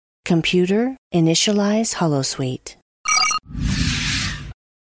Computer, initialize holosuite.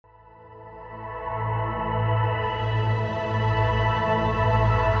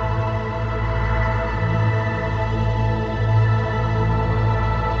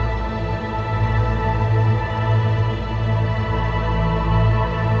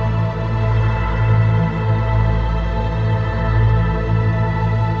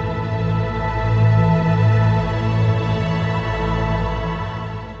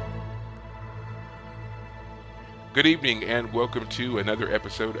 Good evening and welcome to another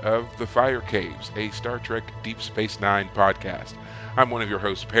episode of The Fire Caves, a Star Trek Deep Space Nine podcast. I'm one of your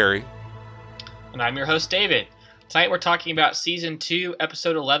hosts, Perry. And I'm your host, David. Tonight we're talking about Season 2,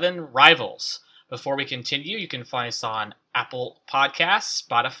 Episode 11, Rivals. Before we continue, you can find us on Apple Podcasts,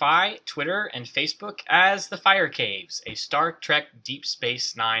 Spotify, Twitter, and Facebook as The Fire Caves, a Star Trek Deep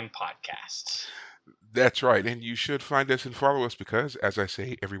Space Nine podcast. That's right, and you should find us and follow us because, as I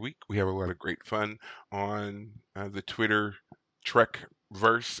say every week, we have a lot of great fun on the Twitter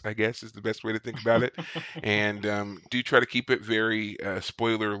Trek-verse, I guess is the best way to think about it. And do try to keep it very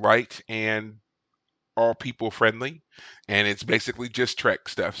spoiler light and all people friendly. And it's basically just Trek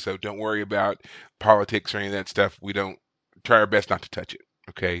stuff, so don't worry about politics or any of that stuff. We don't try our best not to touch it.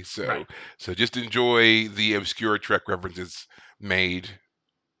 Okay, so just enjoy the obscure Trek references made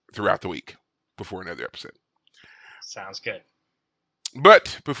throughout the week before another episode. Sounds good.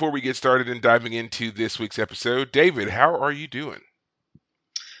 But before we get started and diving into this week's episode, David, how are you doing?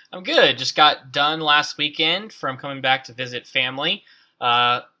 I'm good. Just got done last weekend from coming back to visit family.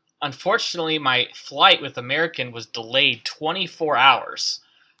 Unfortunately, my flight with American was delayed 24 hours,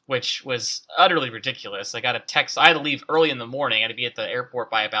 which was utterly ridiculous. I got a text. I had to leave early in the morning. I had to be at the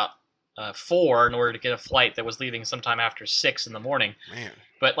airport by about 4 in order to get a flight that was leaving sometime after 6 in the morning. Man.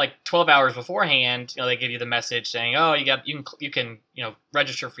 But like 12 hours beforehand, they give you the message saying, "Oh, you can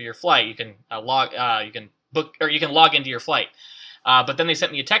register for your flight. You can you can book or you can log into your flight." But then they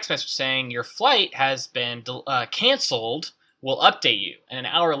sent me a text message saying your flight has been canceled. We'll update you. And an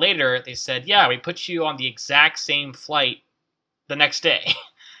hour later, they said, "Yeah, we put you on the exact same flight the next day."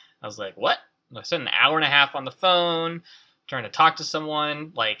 I was like, "What?" I spent an hour and a half on the phone trying to talk to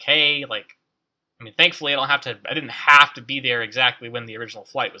someone. Like, hey, thankfully I didn't have to be there exactly when the original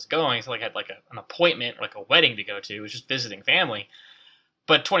flight was going. So I had an appointment, like a wedding to go to. It was just visiting family.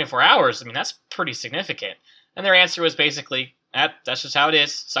 But 24 hours, that's pretty significant. And their answer was basically, that's just how it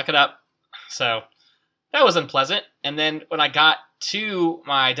is. Suck it up. So that was unpleasant. And then when I got to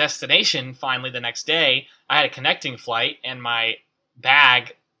my destination finally the next day, I had a connecting flight and my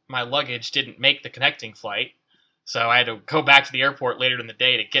luggage didn't make the connecting flight. So I had to go back to the airport later in the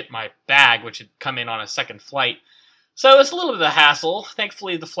day to get my bag, which had come in on a second flight. So it's a little bit of a hassle.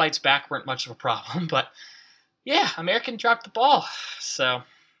 Thankfully, the flights back weren't much of a problem. But yeah, American dropped the ball. So,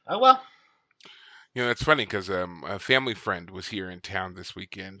 oh well. It's funny because a family friend was here in town this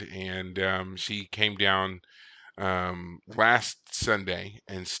weekend, and she came down last Sunday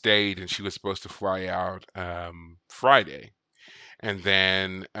and stayed, and she was supposed to fly out Friday. And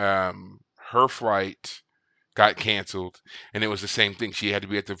then her flight got canceled, and it was the same thing. She had to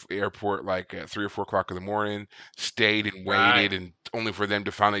be at the airport at 3 or 4 o'clock in the morning, stayed and waited, and only for them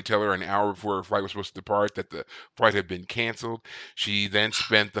to finally tell her an hour before her flight was supposed to depart that the flight had been canceled. She then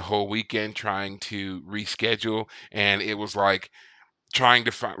spent the whole weekend trying to reschedule, and it was trying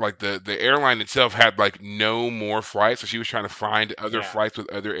to find the airline itself had no more flights, so she was trying to find other flights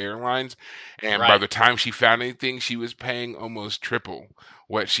with other airlines, and by the time she found anything, she was paying almost triple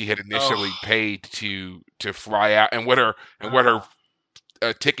what she had initially paid to fly out and what her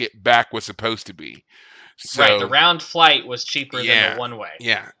ticket back was supposed to be. So the round flight was cheaper than the one way.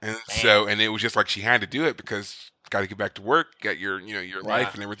 And it was just she had to do it because got to get back to work, got your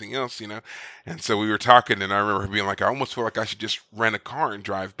life and everything else, And so we were talking, and I remember her being I almost feel like I should just rent a car and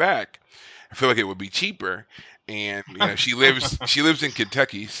drive back. I feel like it would be cheaper. And she lives in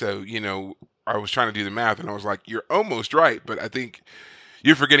Kentucky, so I was trying to do the math, and I was like, "You're almost right, but I think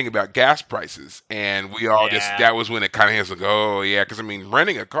you're forgetting about gas prices." And we all that was when it kind of was oh yeah, because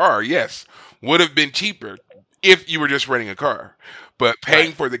renting a car, yes, would have been cheaper if you were just renting a car. But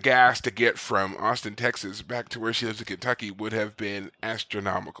paying for the gas to get from Austin, Texas, back to where she lives in Kentucky would have been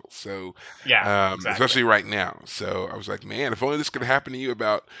astronomical. So, exactly. Especially right now. So I was like, man, if only this could happen to you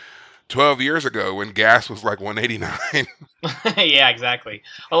about 12 years ago when gas was $1.89. Yeah, exactly.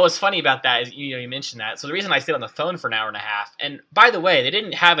 Well, what's funny about that is you mentioned that. So the reason I stayed on the phone for an hour and a half, and by the way, they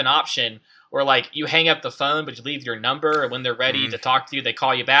didn't have an option where you hang up the phone, but you leave your number, and when they're ready to talk to you, they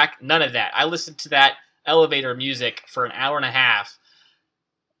call you back. None of that. I listened to that elevator music for an hour and a half.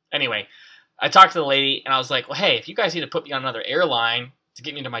 Anyway, I talked to the lady, and I was like, well, hey, if you guys need to put me on another airline to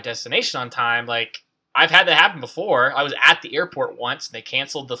get me to my destination on time. Like, I've had that happen before. I was at the airport once, and they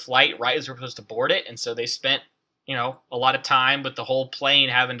canceled the flight right as we were supposed to board it, and so they spent, a lot of time with the whole plane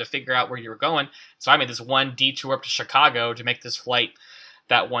having to figure out where you were going. So I made this one detour up to Chicago to make this flight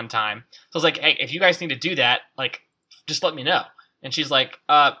that one time. So I was like, hey, if you guys need to do that, like, just let me know. And she's like,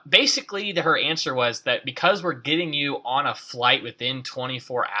 basically, her answer was that because we're getting you on a flight within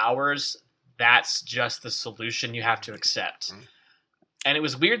 24 hours, that's just the solution you have to accept. And it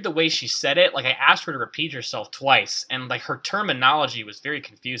was weird the way she said it. Like, I asked her to repeat herself twice, and like her terminology was very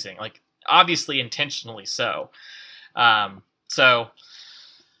confusing. Like, obviously intentionally so. So,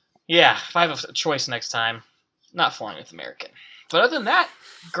 yeah, if I have a choice next time, not flying with American. But other than that,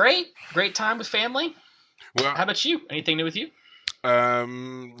 great time with family. Well, how about you? Anything new with you?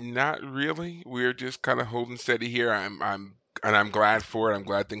 Not really. We're just kind of holding steady here. I'm glad for it. I'm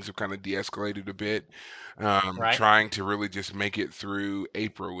glad things have kind of de-escalated a bit. Right. Trying to really just make it through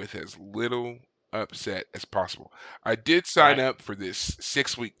April with as little upset as possible. I did sign Right. up for this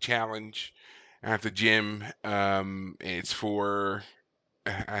 6-week challenge at the gym. It's for,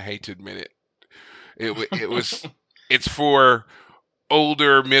 I hate to admit it. It's for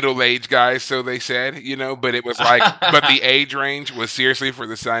older middle-aged guys, so they said, but it was like, but the age range was seriously for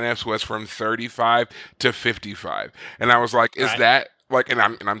the signups was from 35 to 55. And I was like, is Right. that like, and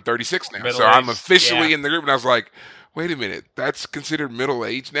I'm 36 now, so Middle I'm aged, officially yeah. in the group, and I was like, wait a minute, that's considered middle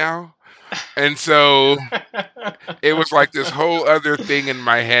age now? And so it was like this whole other thing in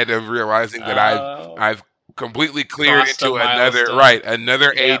my head of realizing that I've completely cleared Crossed a into another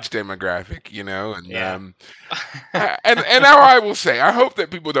milestone. age Yep. demographic, and Yeah. and now I will say, I hope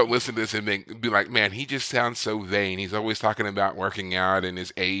that people don't listen to this and be like, man, he just sounds so vain. He's always talking about working out and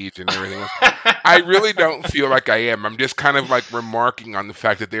his age and everything else. I really don't feel like I am. I'm just kind of like remarking on the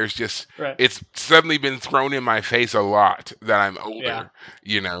fact that there's just, Right. it's suddenly been thrown in my face a lot that I'm older,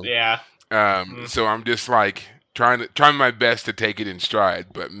 Yeah. So I'm just like trying my best to take it in stride,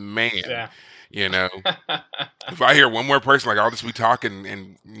 but man, Yeah. if I hear one more person like, I'll just be talking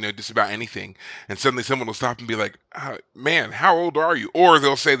and just about anything, and suddenly someone will stop and be like, man, how old are you? Or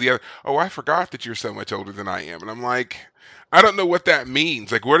they'll say the other, oh, I forgot that you're so much older than I am. And I'm like, I don't know what that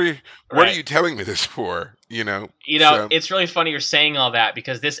means. Like, what are you telling me this for? So, it's really funny you're saying all that,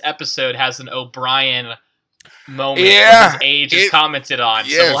 because this episode has an O'Brien moment Yeah, when his age is commented on.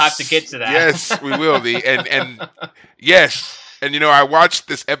 yes, so we'll have to get to that. Yes, we will. And yes. And I watched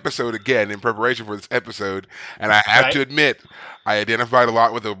this episode again in preparation for this episode, and I have to admit, I identified a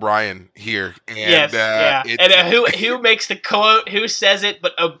lot with O'Brien here. And, yes, yeah. And who makes the quote? Who says it?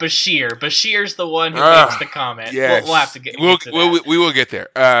 But Bashir. Bashir's the one who makes the comment. Yes. We'll have to get. To that. We will get there.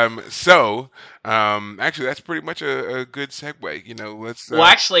 Actually, that's pretty much a good segue. Let's. Well,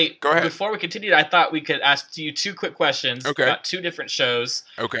 actually, go ahead. Before we continue, I thought we could ask you two quick questions about two different shows.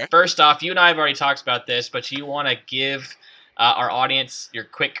 Okay. First off, you and I have already talked about this, but you want to give our audience your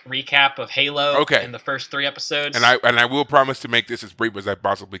quick recap of Halo in the first 3 episodes. And I will promise to make this as brief as I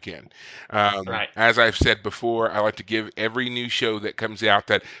possibly can. Right. As I've said before, I like to give every new show that comes out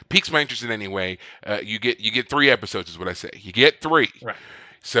that piques my interest in any way. You get 3 episodes, is what I say. You get 3. Right.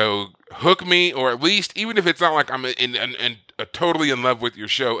 So hook me, or at least, even if it's not like I'm in totally in love with your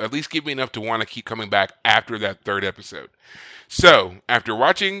show, at least give me enough to want to keep coming back after that 3rd episode. So, after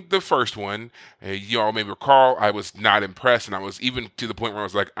watching the first one, you all may recall I was not impressed, and I was even to the point where I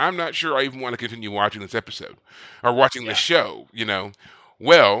was like, I'm not sure I even want to continue watching this episode, or watching the show,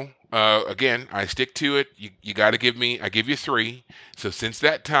 Well, again, I stick to it. You got to give me, I give you 3. So since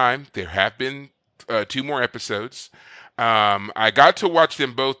that time, there have been 2 more episodes. I got to watch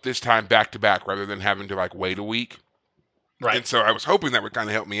them both this time back to back rather than having to wait a week. Right. And so I was hoping that would kind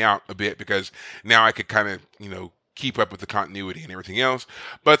of help me out a bit, because now I could kind of, keep up with the continuity and everything else.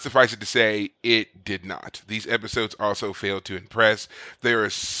 But suffice it to say, it did not. These episodes also failed to impress. There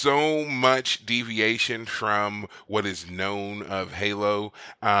is so much deviation from what is known of Halo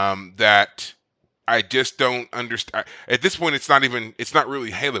that I just don't understand. At this point, it's not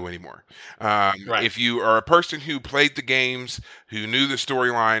really Halo anymore. Right. If you are a person who played the games, who knew the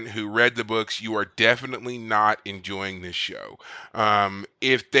storyline, who read the books, you are definitely not enjoying this show.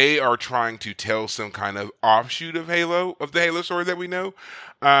 If they are trying to tell some kind of offshoot of Halo, of the Halo story that we know,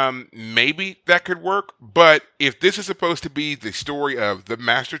 maybe that could work. But if this is supposed to be the story of the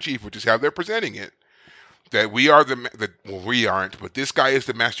Master Chief, which is how they're presenting it, that we are we aren't, but this guy is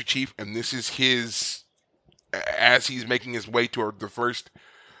the Master Chief, and this is his, as he's making his way toward the first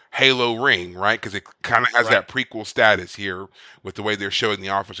Halo ring, right? Because it kind of has that prequel status here with the way they're showing the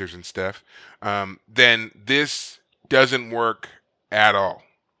officers and stuff. Then this doesn't work at all.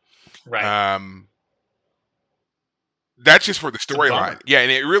 Right. That's just for the It's a storyline. bummer. Yeah,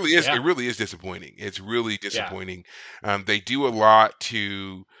 and it really is. Yeah. It really is disappointing. It's really Yeah. disappointing. They do a lot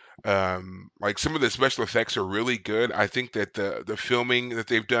to, like some of the special effects are really good. I think that the filming that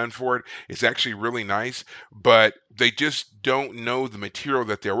they've done for it is actually really nice, but they just don't know the material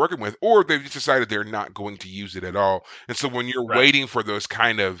that they're working with, or they've just decided they're not going to use it at all. And so when you're Right. waiting for those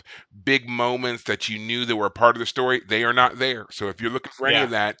kind of big moments that you knew that were a part of the story, they are not there. So if you're looking for any Yeah. of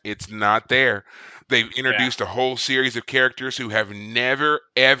that, it's not there. They've introduced a whole series of characters who have never,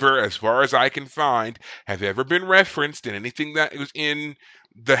 ever, as far as I can find, have ever been referenced in anything that was in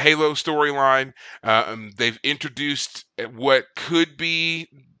the Halo storyline. They've introduced what could be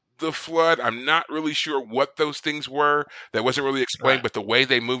the Flood. I'm not really sure what those things were. That wasn't really explained, Right. but the way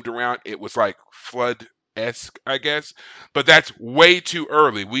they moved around, it was like Flood-esque, I guess. But that's way too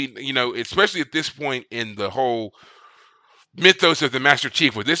early. Especially at this point in the whole mythos of the Master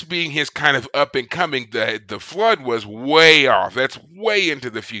Chief, with this being his kind of up and coming, the Flood was way off. That's way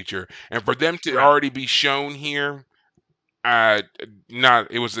into the future, and for them to Right. already be shown here, that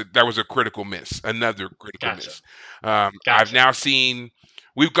was a critical miss. Another critical Gotcha. miss. Gotcha. I've now seen.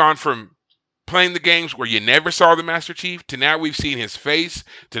 We've gone from playing the games where you never saw the Master Chief to now we've seen his face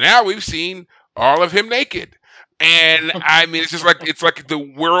to now we've seen all of him naked. And I mean, it's like the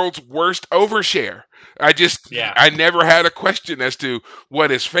world's worst overshare. Yeah. I never had a question as to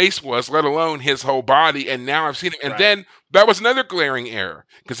what his face was, let alone his whole body. And now I've seen him. And Right. then that was another glaring error.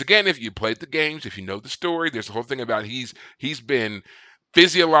 Because again, if you played the games, if you know the story, there's the whole thing about he's been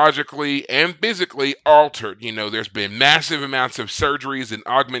physiologically and physically altered. There's been massive amounts of surgeries and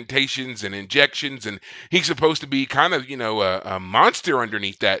augmentations and injections, and he's supposed to be kind of, a monster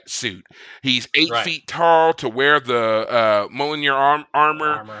underneath that suit. He's 8 Right. feet tall to wear the Mjolnir armor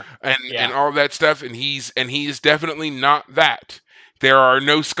Armor. and Yeah. and all that stuff, and he's definitely not that. There are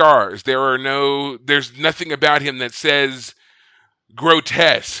no scars. There's nothing about him that says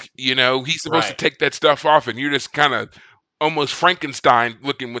grotesque. He's supposed to Right. take that stuff off, and you're just kind of almost Frankenstein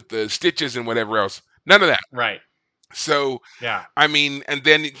looking with the stitches and whatever else. None of that. Right. So, Yeah. I mean, and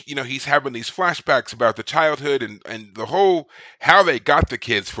then he's having these flashbacks about the childhood and the whole how they got the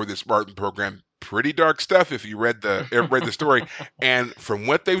kids for this Spartan program. Pretty dark stuff if you read the story. And from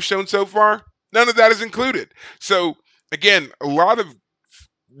what they've shown so far, none of that is included. So again, a lot of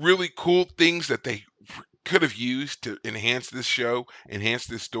really cool things that they could have used to enhance this show, enhance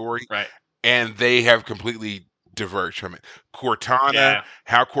this story, Right. and they have completely diverged from it. Cortana, Yeah.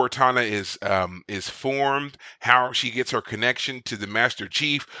 how Cortana is formed, how she gets her connection to the Master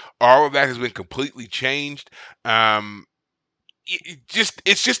Chief, all of that has been completely changed.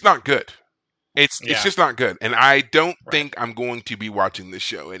 It's just not good. It's Yeah. just not good, and I don't Right. think I'm going to be watching this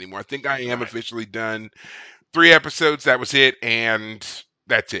show anymore. I think I am Right. officially done. 3 episodes, that was it, and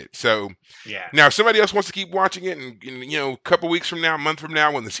that's it. So Yeah. now, if somebody else wants to keep watching it, and a couple weeks from now, a month from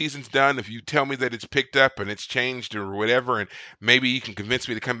now, when the season's done, if you tell me that it's picked up and it's changed or whatever, and maybe you can convince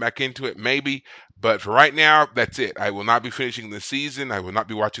me to come back into it, maybe. But for right now, that's it. I will not be finishing the season. I will not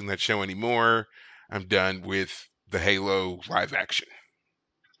be watching that show anymore. I'm done with the Halo live action.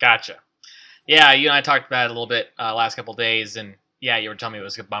 Gotcha. Yeah, you and I talked about it a little bit last couple days, and yeah, you were telling me it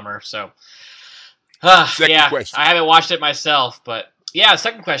was a bummer. So, Second question. I haven't watched it myself, but yeah.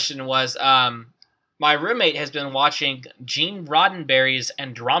 Second question was, my roommate has been watching Gene Roddenberry's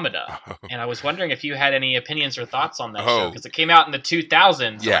Andromeda, and I was wondering if you had any opinions or thoughts on that show, because it came out in the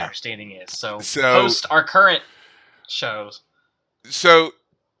 2000s. Yeah. My understanding is so So- post our current shows. So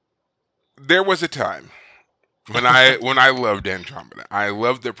there was a time when I loved Andromeda. I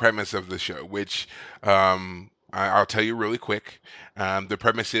loved the premise of the show, which I'll tell you really quick. The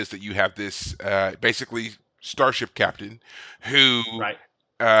premise is that you have this basically starship captain who, Right.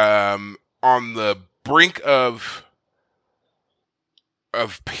 on the brink of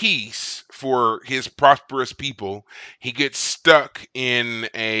peace for his prosperous people, he gets stuck in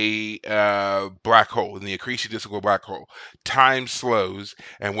a black hole, in the accretion-disk black hole. Time slows,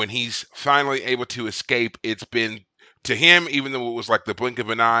 and when he's finally able to escape, it's been, to him, even though it was like the blink of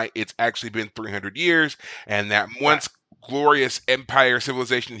an eye, it's actually been 300 years, and that once glorious empire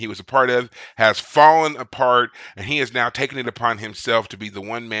civilization he was a part of has fallen apart, and he has now taken it upon himself to be the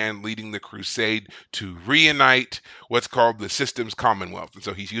one man leading the crusade to reunite what's called the Systems Commonwealth. And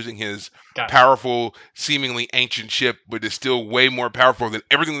so he's using his powerful, seemingly ancient ship, but is still way more powerful than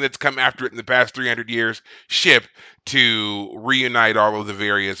everything that's come after it in the past 300 years, ship to reunite all of the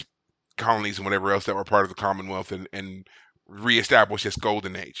various colonies and whatever else that were part of the Commonwealth and reestablish this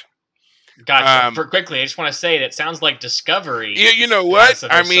golden age. Gotcha. For quickly, I just want to say that sounds like Discovery. You know what?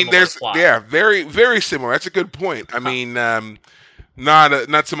 I mean, there's very, very similar. That's a good point. I mean,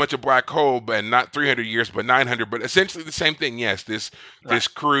 not so much a black hole, and not 300 years, but 900, but essentially the same thing. Yes, Right. this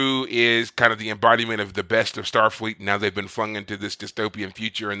crew is kind of the embodiment of the best of Starfleet. Now they've been flung into this dystopian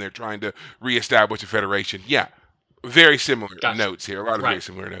future, and they're trying to reestablish a federation. Yeah, very similar Gotcha. notes here. A lot of very Right.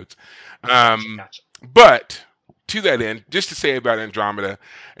 similar notes. Gotcha. Um, Gotcha. but to that end, just to say about Andromeda,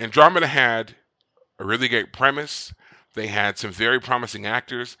 Andromeda had a really great premise. They had some very promising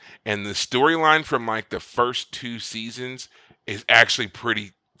actors, and the storyline from like the first two seasons is actually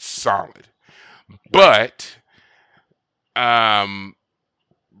pretty solid. Right. But um,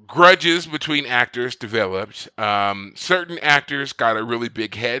 grudges between actors developed. Certain actors got a really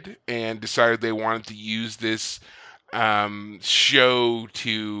big head and decided they wanted to use this show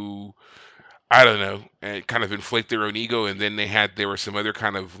to, I don't know, kind of inflate their own ego. And then there were some other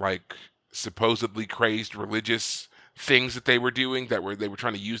kind of like supposedly crazed religious things that they were doing they were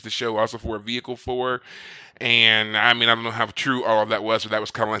trying to use the show also for a vehicle for. And I mean, I don't know how true all of that was, but that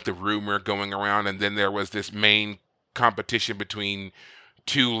was kind of like the rumor going around. And then there was this main competition between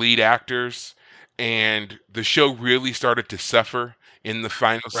two lead actors, and the show really started to suffer in the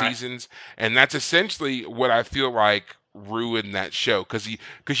final Right. seasons, and that's essentially what I feel like ruined that show, because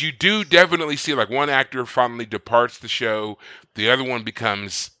you do definitely see like one actor finally departs the show, the other one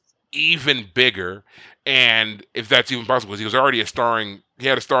becomes even bigger, and if that's even possible, because he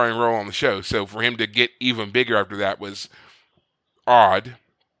had a starring role on the show, so for him to get even bigger after that was odd.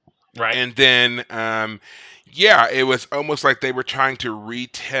 Right. And then yeah, it was almost like they were trying to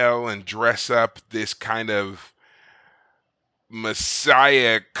retell and dress up this kind of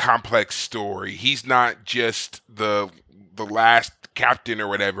Messiah complex story. He's not just the last captain or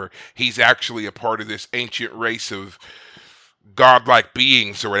whatever. He's actually a part of this ancient race of godlike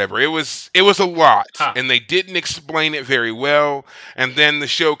beings or whatever. It was a lot, Huh. and they didn't explain it very well. And then the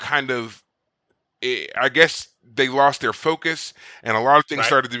show kind of, I guess they lost their focus, and a lot of things Right.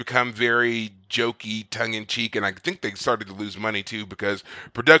 started to become very jokey, tongue in cheek, and I think they started to lose money too because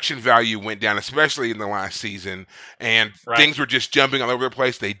production value went down, especially in the last season, and Right. things were just jumping all over the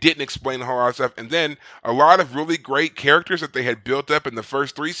place. They didn't explain a whole lot of stuff, and then a lot of really great characters that they had built up in the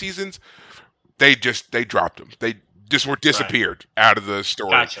first three seasons, they dropped them. They just were Right. disappeared out of the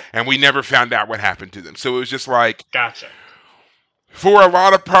story, Gotcha. and we never found out what happened to them. So it was just like, Gotcha. for a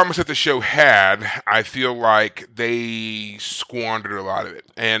lot of promise that the show had, I feel like they squandered a lot of it.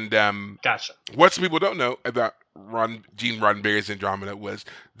 And Gotcha. what some people don't know about Gene Roddenberry's Andromeda was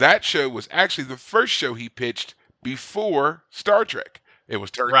that show was actually the first show he pitched before Star Trek.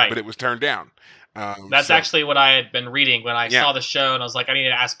 Right. But it was turned down. That's So actually what I had been reading when I yeah, saw the show, and I was like, I need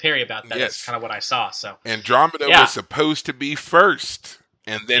to ask Perry about that. That's yes, kind of what I saw. So Andromeda was yeah, supposed to be first,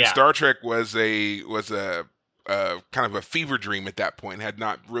 and then yeah, Star Trek was a kind of a fever dream at that point, had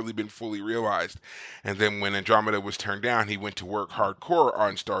not really been fully realized. And then when Andromeda was turned down, he went to work hardcore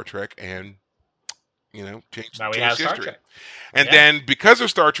on Star Trek, and now we changed have Star history. Trek. And Yeah. then because of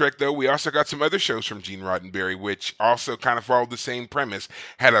Star Trek, though, we also got some other shows from Gene Roddenberry, which also kind of followed the same premise.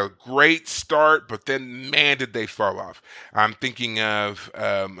 Had a great start, but then, man, did they fall off. I'm thinking of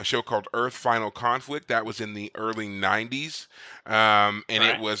a show called Earth Final Conflict. That was in the early 90s. And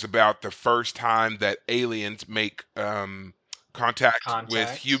it Right. was about the first time that aliens make contact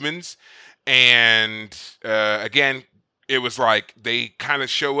with Contact. humans. And again, it was like they kind of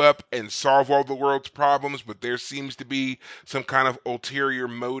show up and solve all the world's problems, but there seems to be some kind of ulterior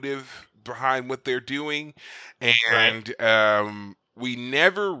motive behind what they're doing. Right. And we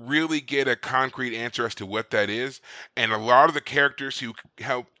never really get a concrete answer as to what that is. And a lot of the characters who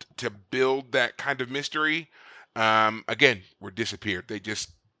helped to build that kind of mystery, again, were disappeared. They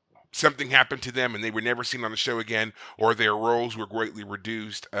just, something happened to them and they were never seen on the show again, or their roles were greatly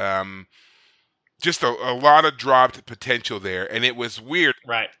reduced. Just a lot of dropped potential there, and it was weird.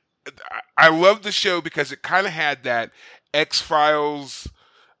 Right. I love the show because it kind of had that X Files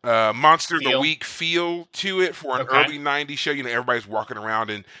Monster of the Feel. Week feel to it for an Okay. early '90s show. Everybody's walking around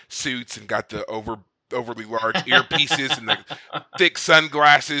in suits and got the overly large earpieces and the thick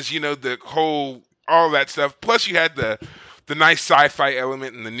sunglasses. The whole all that stuff. Plus, you had the nice sci-fi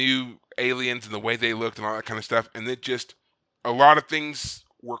element and the new aliens and the way they looked and all that kind of stuff. And it just, a lot of things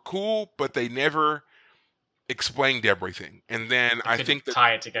were cool, but they never explained everything. And then You I couldn't think that,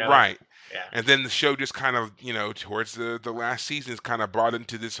 tie it together. right. Yeah. And then the show just kind of, towards the last season is kind of brought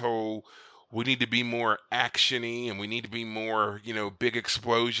into this whole, we need to be more actiony and we need to be more, big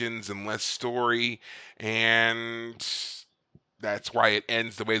explosions and less story. And that's why it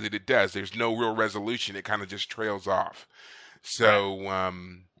ends the way that it does. There's no real resolution. It kind of just trails off. Right. So,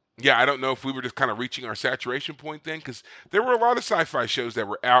 yeah, I don't know if we were just kind of reaching our saturation point then, because there were a lot of sci-fi shows that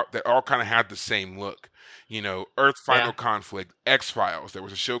were out that all kind of had the same look. Earth Final Yeah. Conflict, X-Files. There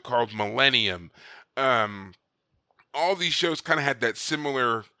was a show called Millennium. Um, all these shows kind of had that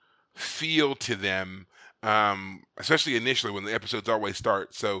similar feel to them, especially initially when the episodes always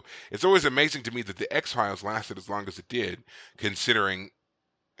start. So it's always amazing to me that the X-Files lasted as long as it did, considering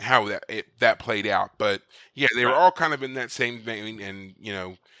how that played out. But yeah, they were Right. all kind of in that same vein,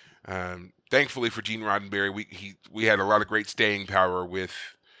 and thankfully for Gene Roddenberry, we had a lot of great staying power with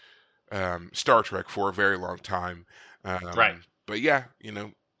Star Trek for a very long time. Right. But yeah,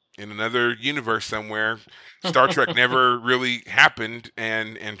 in another universe somewhere, Star Trek never really happened,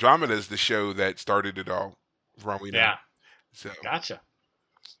 and Andromeda is the show that started it all, from all we know. Yeah. So, Gotcha.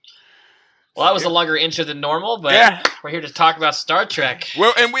 Well, that was yeah. a longer intro than normal, but Yeah. we're here to talk about Star Trek.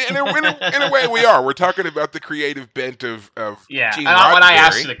 Well, and in a way we are. We're talking about the creative bent of Yeah, Gene and when I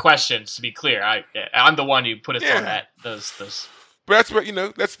asked Roddenberry. you the questions, to be clear, I'm the one who put us on Yeah. those. But that's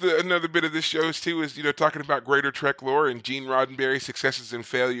what that's another bit of this show is too, is talking about greater Trek lore and Gene Roddenberry's successes and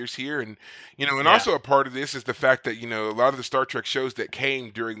failures here, and and Yeah. also a part of this is the fact that a lot of the Star Trek shows that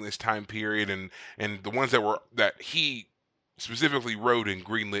came during this time period, and the ones that he specifically wrote and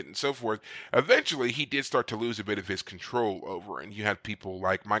greenlit and so forth, eventually he did start to lose a bit of his control over, and you had people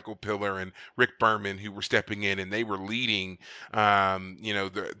like Michael Piller and Rick Berman who were stepping in, and they were leading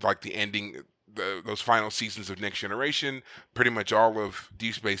the ending, those final seasons of Next Generation, pretty much all of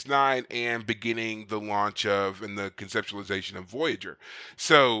Deep Space Nine, and beginning the launch of and the conceptualization of Voyager.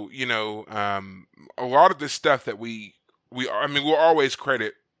 So a lot of this stuff that we'll always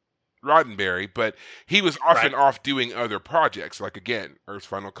credit Roddenberry, but he was often off doing other projects, like again, Earth's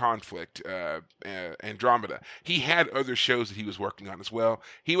Final Conflict, Andromeda. He had other shows that he was working on as well.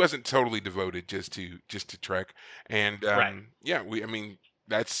 He wasn't totally devoted just to Trek, and yeah,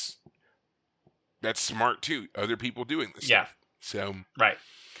 that's smart too. Other people doing this stuff. So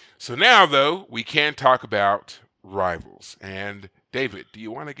So now though, we can talk about Rivals. And David, do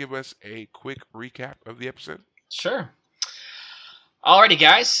you want to give us a quick recap of the episode? Sure. Alrighty,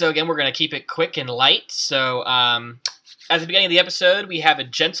 guys. So again, we're going to keep it quick and light. So at the beginning of the episode, we have a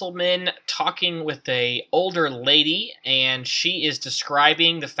gentleman talking with a older lady, and she is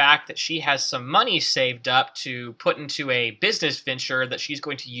describing the fact that she has some money saved up to put into a business venture that she's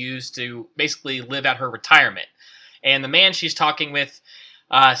going to use to basically live out her retirement. And the man she's talking with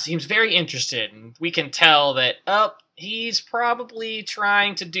seems very interested, and we can tell that, he's probably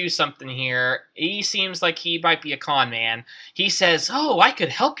trying to do something here. He seems like he might be a con man. He says, I could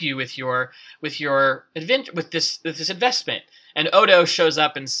help you with your adventure, with this investment. And Odo shows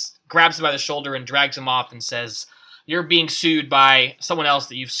up and grabs him by the shoulder and drags him off and says, you're being sued by someone else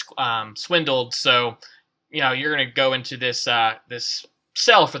that you've swindled, so you're going to go into this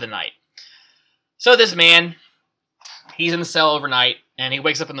cell for the night. So this man, he's in the cell overnight, and he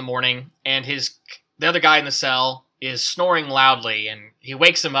wakes up in the morning, and the other guy in the cell is snoring loudly, and he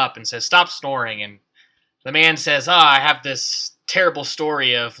wakes him up and says, stop snoring. And the man says, I have this terrible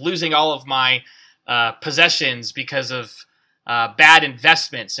story of losing all of my possessions because of bad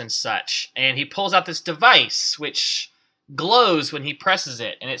investments and such. And he pulls out this device which glows when he presses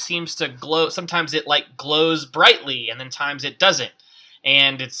it, and it seems to glow. Sometimes it glows brightly, and then times it doesn't.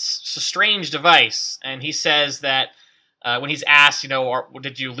 And it's a strange device. And he says that when he's asked,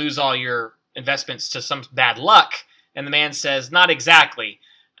 did you lose all your investments to some bad luck? And the man says, not exactly,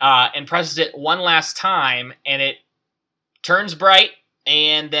 and presses it one last time, and it turns bright,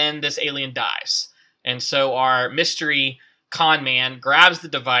 and then this alien dies. And so our mystery con man grabs the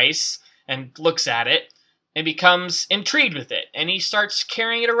device and looks at it and becomes intrigued with it, and he starts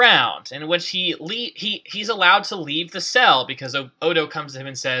carrying it around. And once he's allowed to leave the cell, because Odo comes to him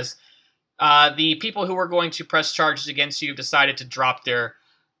and says, the people who were going to press charges against you have decided to drop their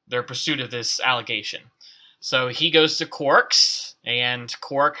pursuit of this allegation. So he goes to Quark's, and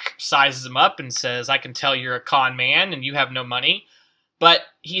Quark sizes him up and says, I can tell you're a con man and you have no money. But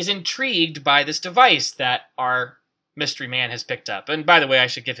he's intrigued by this device that our mystery man has picked up. And by the way, I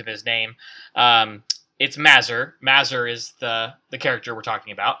should give him his name. It's Mazur. Mazur is the character we're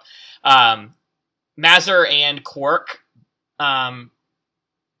talking about. Mazur and Quark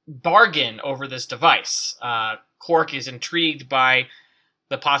bargain over this device. Quark is intrigued by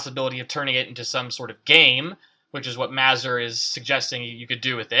the possibility of turning it into some sort of game, which is what Mazur is suggesting you could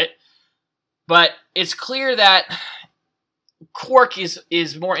do with it. But it's clear that Quark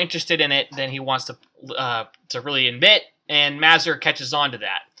is more interested in it than he wants to really admit, and Mazur catches on to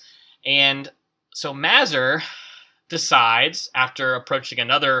that. And so Mazur decides, after approaching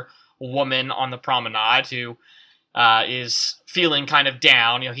another woman on the promenade who is feeling kind of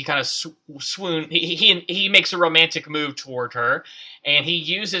down. He kind of swoon. He makes a romantic move toward her, and he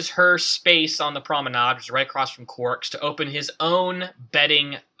uses her space on the promenade, which is right across from Quark's, to open his own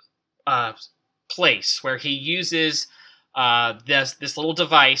betting place, where he uses this little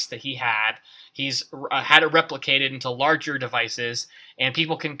device that he had. He's had it replicated into larger devices, and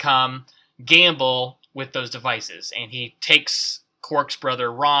people can come gamble with those devices. And he takes Quark's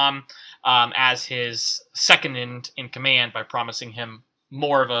brother Rom as his second in command by promising him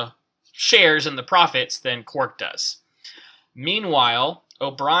more of a shares in the profits than Quark does. Meanwhile,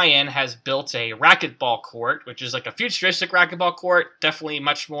 O'Brien has built a racquetball court, which is like a futuristic racquetball court, definitely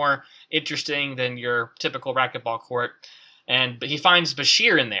much more interesting than your typical racquetball court. But he finds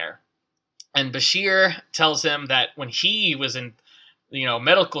Bashir in there. And Bashir tells him that when he was in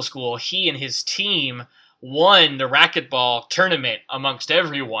medical school, he and his team won the racquetball tournament amongst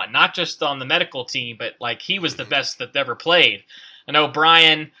everyone, not just on the medical team, but like he was the best that ever played. And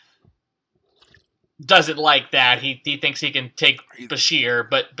O'Brien doesn't like that. He thinks he can take Bashir,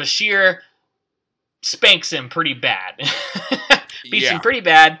 but Bashir spanks him pretty bad. Beats him pretty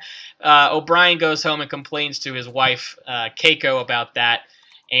bad. O'Brien goes home and complains to his wife, Keiko, about that.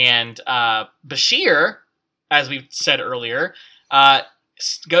 And Bashir, as we said earlier,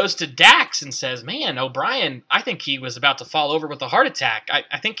 goes to Dax and says, "Man, O'Brien, I think he was about to fall over with a heart attack.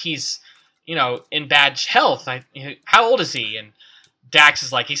 I think he's, in bad health. How old is he?" And Dax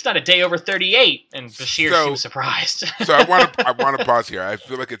is like, "He's not a day over 38." And Bashir seems surprised. So I want to pause here. I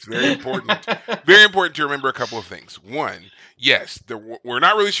feel like it's very important to remember a couple of things. One, yes, we're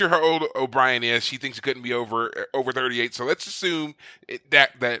not really sure how old O'Brien is. She thinks he couldn't be over 38. So let's assume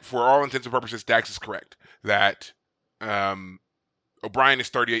that for all intents and purposes, Dax is correct. That O'Brien is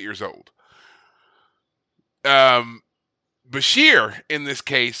 38 years old. Bashir, in this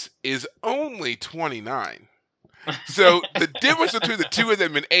case, is only 29. So the difference between the two of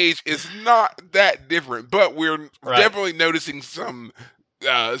them in age is not that different, but we're definitely noticing some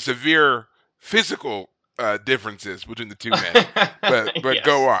severe physical differences between the two men. But yes.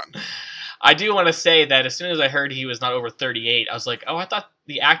 Go on. I do want to say that as soon as I heard he was not over 38, I was like, oh, I thought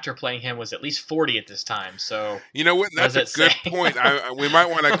the actor playing him was at least 40 at this time. So you know what? That's a good point. We might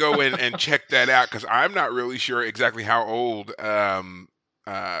want to go in and check that out, because I'm not really sure exactly how old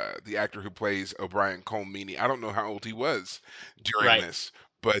the actor who plays O'Brien, Cole Meany. I don't know how old he was during this,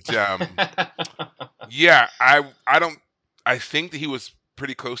 but yeah, I think that he was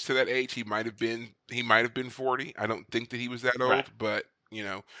pretty close to that age. He might have been 40. I don't think that he was that old, but we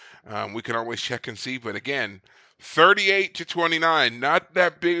can always check and see. But again, 38 to 29, not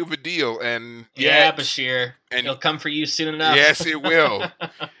that big of a deal. And Bashir, and it'll come for you soon enough. Yes, it will.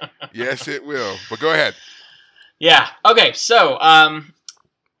 Yes, it will. But go ahead. Yeah. Okay. So,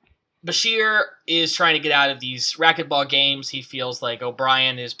 Bashir is trying to get out of these racquetball games. He feels like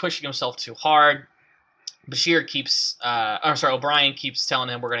O'Brien is pushing himself too hard. O'Brien keeps telling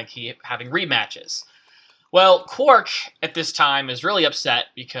him we're going to keep having rematches. Well, Quark at this time is really upset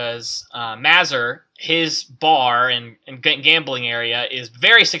because Mazur, his bar and gambling area, is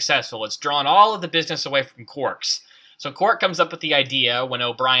very successful. It's drawn all of the business away from Quark's. So Quark comes up with the idea when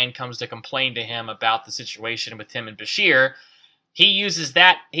O'Brien comes to complain to him about the situation with him and Bashir. He uses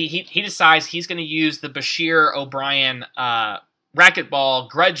that. He decides he's going to use the Bashir O'Brien racquetball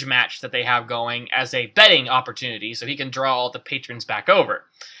grudge match that they have going as a betting opportunity, so he can draw all the patrons back over.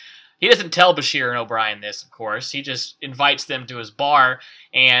 He doesn't tell Bashir and O'Brien this, of course. He just invites them to his bar,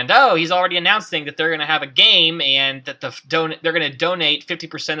 and he's already announcing that they're going to have a game and that they're going to donate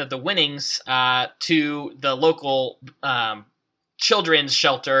 50% of the winnings to the local children's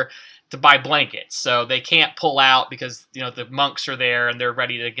shelter to buy blankets. So they can't pull out because the monks are there and they're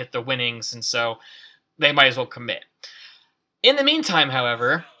ready to get the winnings, and so they might as well commit. In the meantime,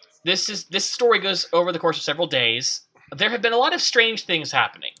 however, this story goes over the course of several days. There have been a lot of strange things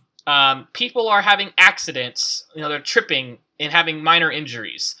happening. People are having accidents. They're tripping and having minor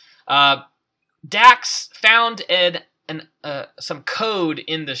injuries. Dax found some code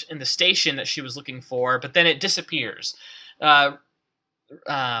in the station that she was looking for, but then it disappears.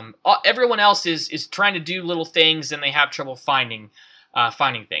 Everyone else is trying to do little things, and they have trouble finding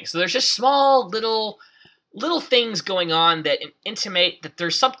things. So there's just small little things going on that intimate that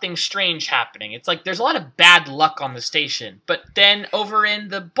there's something strange happening. It's like there's a lot of bad luck on the station. But then over in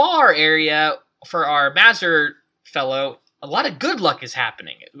the bar area for our Mazur fellow, a lot of good luck is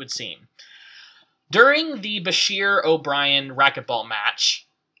happening, it would seem. During the Bashir O'Brien racquetball match,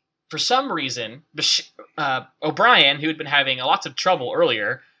 for some reason, O'Brien, who had been having lots of trouble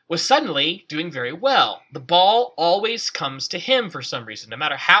earlier, was suddenly doing very well. The ball always comes to him for some reason. No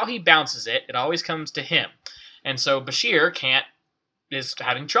matter how he bounces it, it always comes to him. And so Bashir is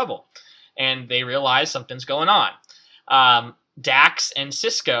having trouble, and they realize something's going on. Dax and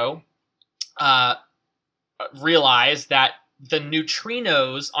Cisco realize that the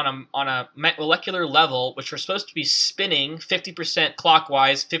neutrinos on a molecular level, which are supposed to be spinning 50%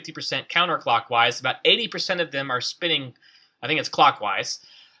 clockwise, 50% counterclockwise, about 80% of them are spinning, I think it's clockwise,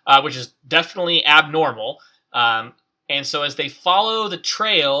 which is definitely abnormal. And so as they follow the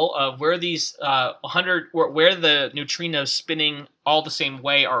trail of where these where the neutrinos spinning all the same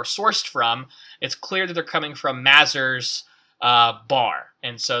way are sourced from, it's clear that they're coming from Mazur's bar.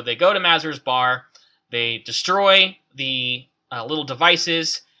 And so they go to Mazur's bar, they destroy the little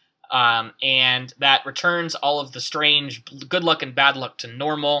devices, and that returns all of the strange good luck and bad luck to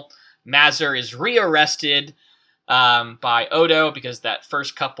normal. Mazur is rearrested by Odo because that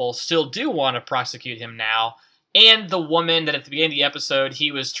first couple still do want to prosecute him now. And the woman that at the beginning of the episode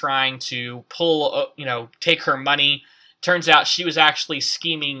he was trying to take her money. Turns out she was actually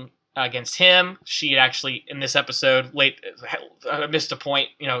scheming against him. She had actually, in this episode, missed a point.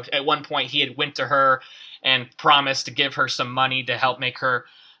 At one point he had went to her and promised to give her some money to help make her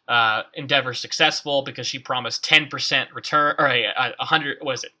endeavor successful, because she promised 10% return, or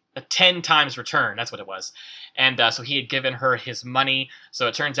a 10 times return. That's what it was. And so he had given her his money. So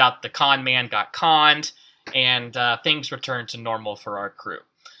it turns out the con man got conned, and things returned to normal for our crew.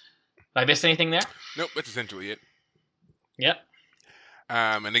 Did I miss anything there? Nope, that's essentially it. Yep.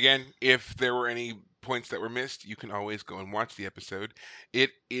 And again, if there were any points that were missed, you can always go and watch the episode.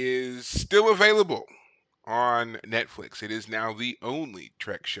 It is still available on Netflix. It is now the only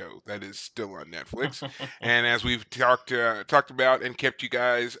Trek show that is still on Netflix. And as we've talked about and kept you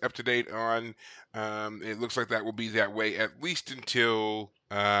guys up to date on, it looks like that will be that way at least until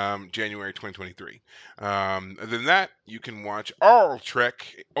January 2023. Other than that, you can watch all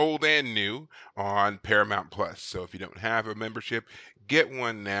Trek, old and new, on Paramount Plus. So if you don't have a membership, get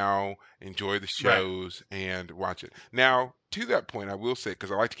one now, enjoy the shows, and watch it. Now, to that point, I will say,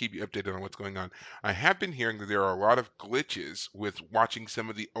 because I like to keep you updated on what's going on, I have been hearing that there are a lot of glitches with watching some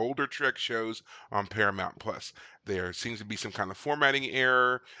of the older Trek shows on Paramount Plus. There seems to be some kind of formatting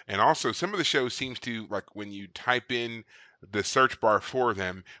error, and also some of the shows seems to, like when you type in the search bar for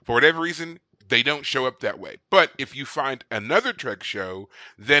them, for whatever reason, they don't show up that way. But if you find another Trek show,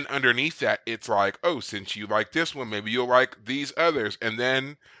 then underneath that, it's like, oh, since you like this one, maybe you'll like these others. And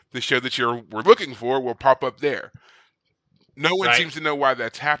then the show that we're looking for will pop up there. No one seems to know why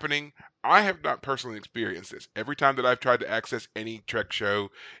that's happening. I have not personally experienced this. Every time that I've tried to access any Trek show,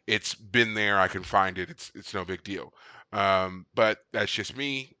 it's been there. I can find it. It's no big deal. But that's just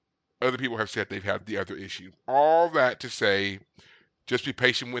me. Other people have said they've had the other issue. All that to say, just be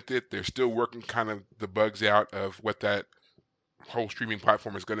patient with it. They're still working kind of the bugs out of what that whole streaming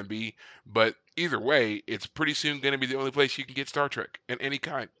platform is going to be. But either way, it's pretty soon going to be the only place you can get Star Trek in any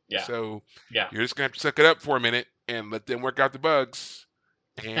kind. Yeah. So you're just going to have to suck it up for a minute and let them work out the bugs.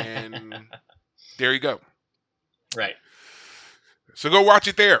 And there you go. Right. So go watch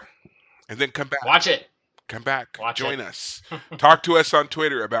it there. And then come back. Watch it. Come back. Join it. us. Talk to us on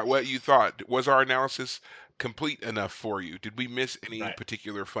Twitter about what you thought. Was our analysis complete enough for you? Did we miss any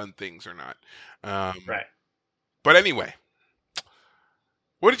particular fun things or not? Right. But anyway,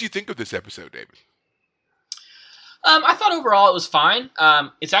 what did you think of this episode, David? I thought overall it was fine.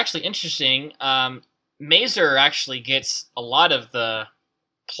 It's actually interesting. Mazur actually gets a lot of the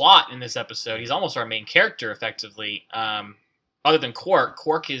plot in this episode. He's almost our main character, effectively. Other than Quark.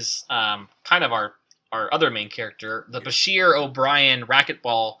 Quark is kind of our other main character. The Bashir O'Brien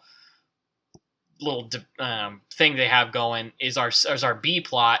racquetball little thing they have going is our B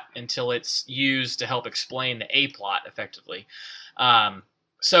plot until it's used to help explain the A plot, effectively.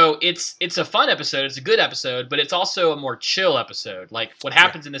 So it's a fun episode. It's a good episode, but it's also a more chill episode. Like, what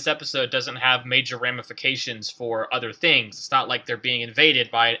happens in this episode doesn't have major ramifications for other things. It's not like they're being invaded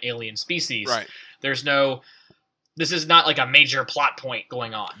by an alien species. Right. This is not like a major plot point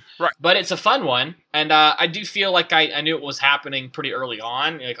going on. Right. But it's a fun one, and I do feel like I knew it was happening pretty early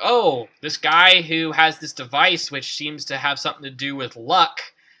on. Like, oh, this guy who has this device which seems to have something to do with luck,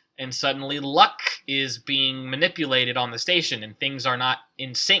 and suddenly luck is being manipulated on the station, and things are not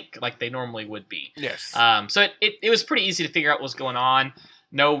in sync like they normally would be. Yes. So it was pretty easy to figure out what was going on.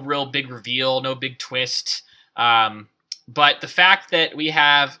 No real big reveal, no big twist. But the fact that we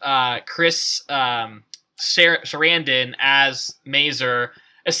have Chris Sarandon as Mazur,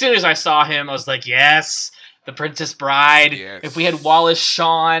 as soon as I saw him, I was like, yes, the Princess Bride. Yes. If we had Wallace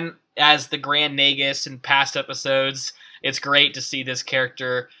Shawn as the Grand Nagus in past episodes, it's great to see this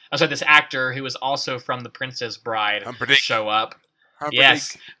actor who is also from the Princess Bride show up.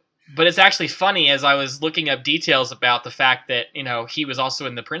 Yes. But it's actually funny, as I was looking up details about the fact that, he was also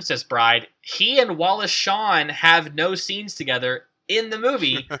in The Princess Bride. He and Wallace Shawn have no scenes together in the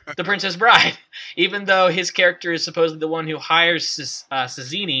movie The Princess Bride, even though his character is supposedly the one who hires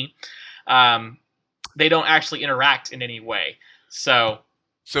Sazzini. They don't actually interact in any way. So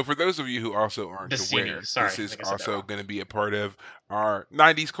for those of you who also aren't Bassini, aware, sorry, this I is think I said that also wrong. going to be a part of our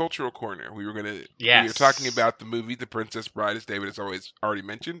 90s cultural corner. We are talking Yes. about the movie The Princess Bride, as David has always already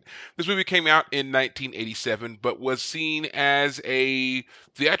mentioned. This movie came out in 1987, but was seen as a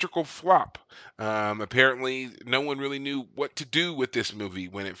theatrical flop. Apparently, no one really knew what to do with this movie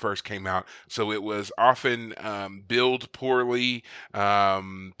when it first came out, so it was often billed poorly,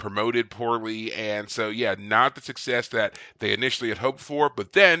 promoted poorly, and so yeah, not the success that they initially had hoped for.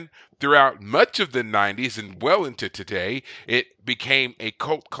 But then, throughout much of the 90s and well into today, it became a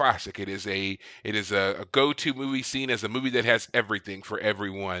cult classic. It is a go-to movie, seen as a movie that has everything for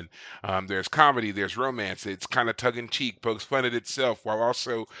everyone. There's comedy, there's romance. It's kind of tongue-in-cheek, pokes fun at itself, while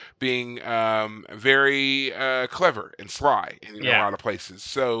also being very clever and sly in a Yeah. lot of places.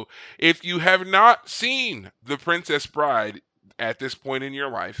 So if you have not seen The Princess Bride at this point in your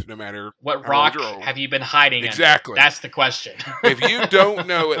life, no matter What how old rock you're old, have you been hiding exactly. under? That's the question. If you don't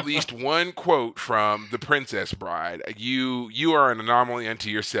know at least one quote from The Princess Bride, you are an anomaly unto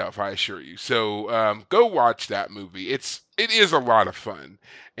yourself, I assure you. So go watch that movie. It is a lot of fun,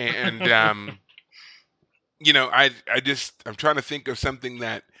 and I'm trying to think of something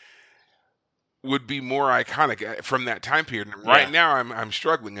that would be more iconic from that time period. And right Yeah. now, I'm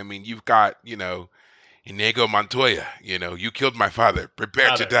struggling. I mean, you've got Inigo Montoya. You killed my father.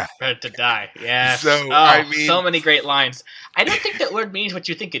 Prepare to die. Prepare to die. Yes. So Oh, I mean, so many great lines. I don't think that word means what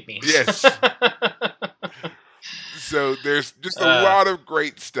you think it means. yes. So there's just a lot of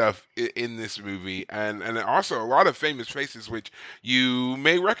great stuff in this movie, and also a lot of famous faces which you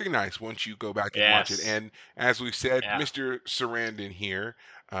may recognize once you go back and watch it. Yes. And as we said, Yeah. Mr. Sarandon here,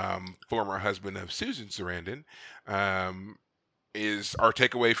 former husband of Susan Sarandon, is our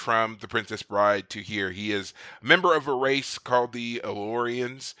takeaway from The Princess Bride to here. He is a member of a race called the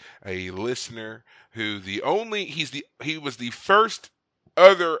Elorians, a listener who he was the first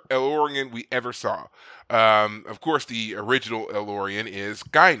other Elorian we ever saw. Of course, the original Elorian is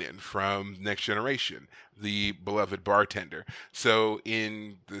Guinan from Next Generation, the beloved bartender. So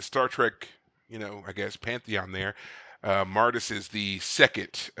in the Star Trek, I guess pantheon there, Martis is the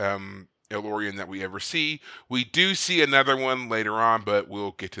second Elorian that we ever see. We do see another one later on, but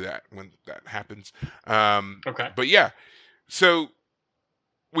we'll get to that when that happens. Okay. But yeah, so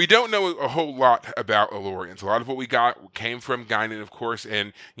we don't know a whole lot about Elorians. A lot of what we got came from Guinan, of course,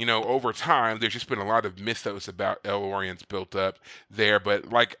 and over time, there's just been a lot of mythos about Elorians built up there. But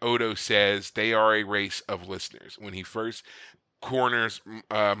like Odo says, they are a race of listeners. When he first corners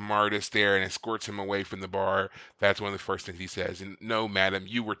Martis there and escorts him away from the bar, that's one of the first things he says. And no, madam,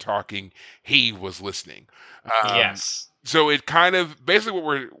 you were talking. He was listening. Yes. So it kind of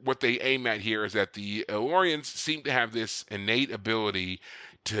basically what they aim at here is that the Elorians seem to have this innate ability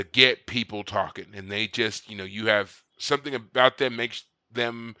to get people talking, and they just you have something about them makes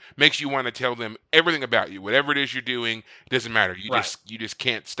you want to tell them everything about you, whatever it is you're doing. It doesn't matter. Right. You just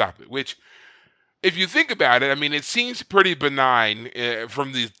can't stop it. Which, if you think about it, I mean, it seems pretty benign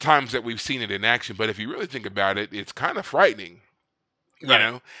from the times that we've seen it in action. But if you really think about it, it's kind of frightening, you Right.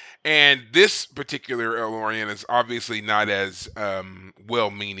 know. And this particular Elorian is obviously not as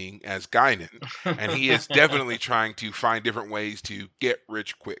well-meaning as Guinan, and he is definitely trying to find different ways to get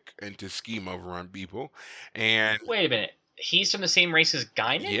rich quick and to scheme over on people. And Wait a minute. He's from the same race as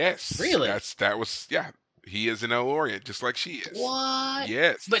Guinan? yes, Really? he is an Elorian, just like she is. What?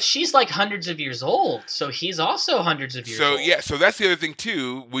 Yes. But she's like hundreds of years old, so he's also hundreds of years old. So yeah, so that's the other thing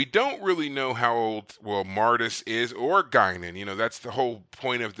too. We don't really know how old Martis is or Guinan. That's the whole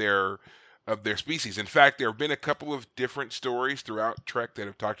point of their species. In fact, there have been a couple of different stories throughout Trek that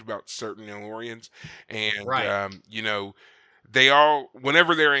have talked about certain Elorians, and Right. they all,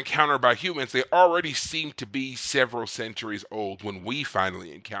 whenever they're encountered by humans, they already seem to be several centuries old when we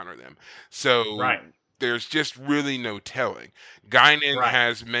finally encounter them. So Right. there's just really no telling. Guinan Right.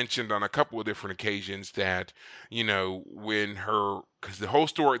 has mentioned on a couple of different occasions that, because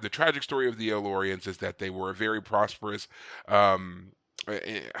the tragic story of the Elorians is that they were a very prosperous,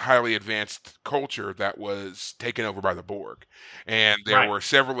 highly advanced culture that was taken over by the Borg. And there Right. were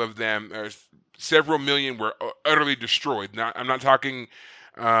several of them, several million were utterly destroyed. I'm not talking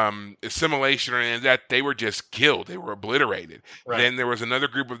assimilation or anything of that. They were just killed. They were obliterated. Right. Then there was another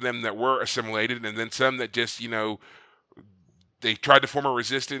group of them that were assimilated, and then some that just, they tried to form a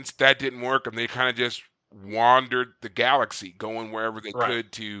resistance. That didn't work, and they kind of just wandered the galaxy, going wherever they Right.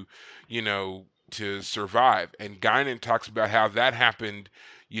 could to, to survive. And Guinan talks about how that happened,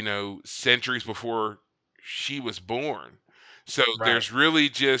 centuries before she was born. So Right. there's really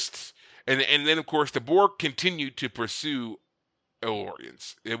just, and then of course the Borg continued to pursue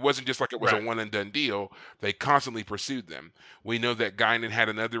Elorians. It wasn't just like it was a Right. one and done deal. They constantly pursued them. We know that Guinan had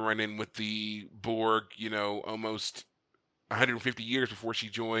another run-in with the Borg, almost 150 years before she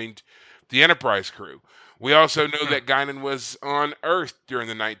joined the Enterprise crew. We also know Hmm. that Guinan was on Earth during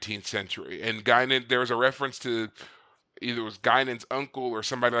the 19th century, and Guinan, there was a reference to either it was Guinan's uncle or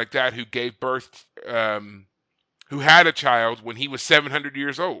somebody like that who gave birth, who had a child when he was 700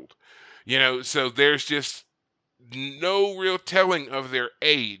 years old. So there's just no real telling of their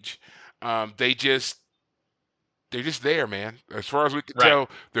age. They just they're just there, man. As far as we can Right. tell,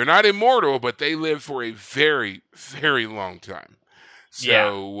 they're not immortal, but they live for a very, very long time.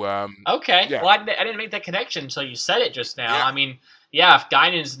 Yeah. So, Okay. yeah, Well, I didn't make that connection until you said it just now. yeah, I mean, yeah, if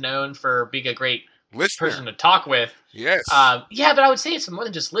Guinan's known for being a great listener, person to talk with, yes, yeah, but I would say it's more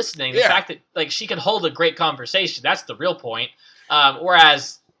than just listening. The yeah, fact that like she can hold a great conversation, that's the real point.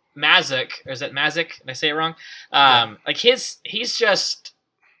 Whereas Mazik, or is that Mazik? Did I say it wrong? yeah, Like he's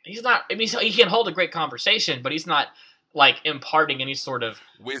not. I mean, he can hold a great conversation, but he's not like imparting any sort of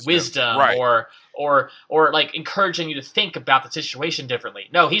wisdom right? or like encouraging you to think about the situation differently.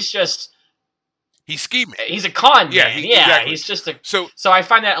 No, He's scheming. he's a con Yeah, man. Yeah, exactly. he's just a. So, So I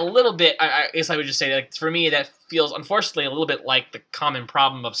find that a little bit. I guess I would just say, like, for me, that feels unfortunately a little bit like the common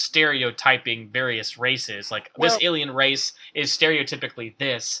problem of stereotyping various races. Like well, this alien race is stereotypically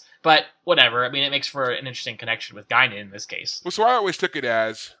this, but whatever. I mean, it makes for an interesting connection with Guinan in this case. so I always took it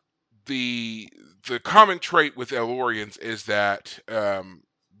as the common trait with Elorians is that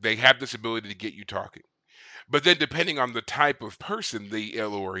they have this ability to get you talking. But then, depending on the type of person the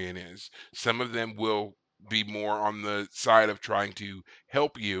Elorian is, some of them will be more on the side of trying to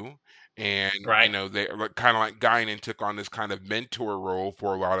help you. And, Right. they're kind of like Guinan took on this kind of mentor role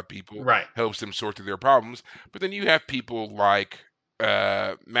for a lot of people, Right. helps them sort through their problems. But then you have people like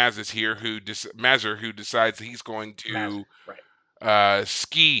Mazur, who decides he's going Mazik. to Right.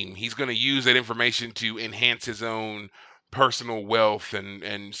 scheme. He's going to use that information to enhance his own personal wealth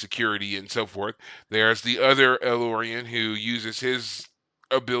and security and so forth. There's the other Elorian who uses his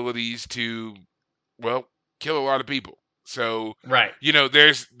abilities to, well, kill a lot of people. So, Right.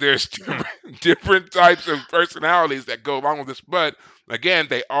 there's different types of personalities that go along with this. But again,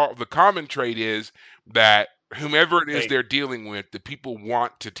 the common trait is that whomever it is They they're dealing with, the people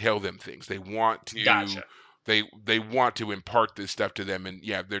want to tell them things. They want to gotcha. they want to impart this stuff to them, and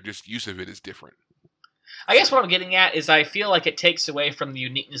yeah, their just use of it is different. I guess So what I'm getting at is I feel like it takes away from the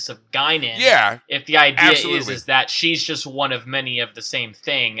uniqueness of Guinan yeah, if the idea absolutely. is that she's just one of many of the same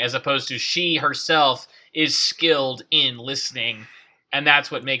thing, as opposed to she herself is skilled in listening, and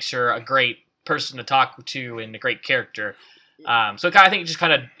that's what makes her a great person to talk to and a great character. So I think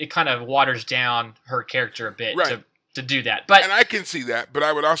it kind of waters down her character a bit Right. to do that. But And I can see that, but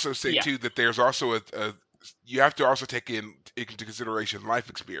I would also say yeah, too that there's also a you have to also take into consideration life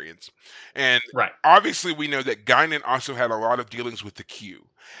experience, and right, obviously we know that Guinan also had a lot of dealings with the Q,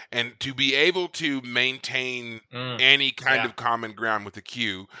 and to be able to maintain any kind yeah, of common ground with the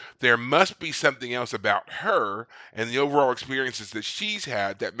Q, there must be something else about her and the overall experiences that she's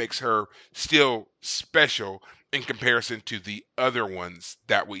had that makes her still special in comparison to the other ones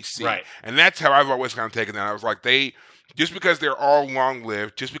that we see. right, And that's how I've always kind of taken that. I was like, just because they're all long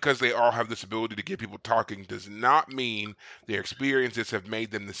lived, just because they all have this ability to get people talking, does not mean their experiences have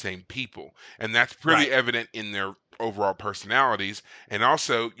made them the same people. And that's pretty right, evident in their overall personalities. And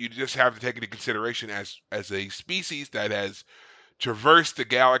also, you just have to take into consideration as a species that has traversed the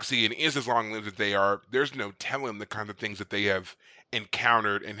galaxy and is as long lived as they are, there's no telling the kind of things that they have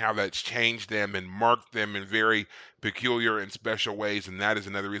encountered and how that's changed them and marked them in very peculiar and special ways. And that is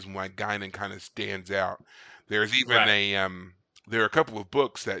another reason why Guinan kind of stands out. There's even right, there are a couple of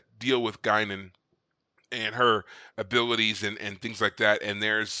books that deal with Guinan and her abilities and things like that. And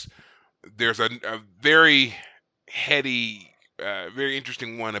there's a very heady, very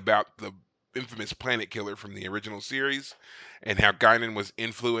interesting one about the infamous planet killer from the original series and how Guinan was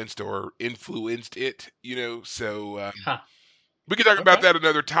influenced or influenced it. So huh, we can talk about okay, that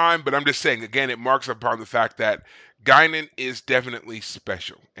another time. But I'm just saying again, it marks upon the fact that Guinan is definitely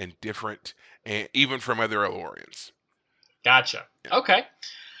special and different, and even from other Elorians. gotcha, Yeah. okay.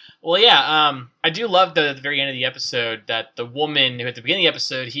 Well, yeah, I do love the very end of the episode that the woman who at the beginning of the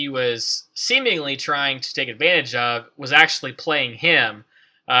episode he was seemingly trying to take advantage of was actually playing him.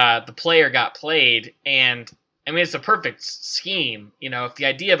 The player got played, and I mean, it's a perfect scheme. If the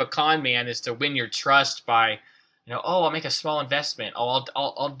idea of a con man is to win your trust by, oh, I'll make a small investment. Oh,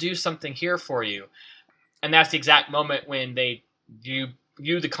 I'll do something here for you. And that's the exact moment when you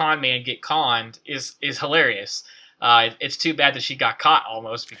the con man get conned is hilarious. It's too bad that she got caught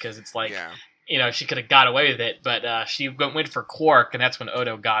almost, because it's like, she could have got away with it, but she went for Quark, and that's when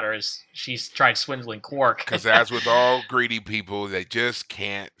Odo got her. Is she tried swindling Quark? Because as with all greedy people, they just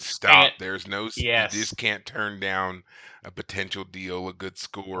can't stop. There's no, you just can't turn down a potential deal, a good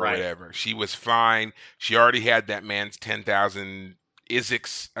score, or whatever. She was fine. She already had that man's 10,000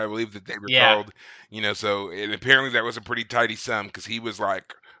 Isix, I believe that they were called. So and apparently that was a pretty tidy sum, because he was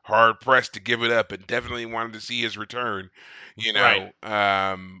like hard pressed to give it up and definitely wanted to see his return.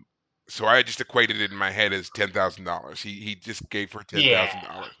 So I just equated it in my head as $10,000. He just gave her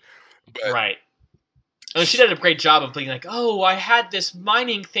 $10,000. Right. And she did a great job of being like, oh, I had this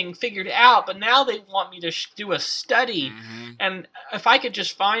mining thing figured out, but now they want me to do a study. Mm-hmm. And if I could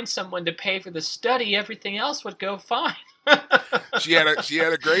just find someone to pay for the study, everything else would go fine. She had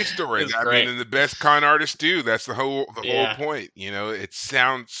a great story. I mean, and the best con artists do. That's the whole point. It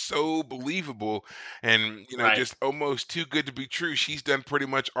sounds so believable, and just almost too good to be true. She's done pretty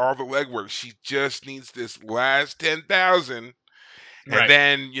much all the legwork. She just needs this last 10,000. And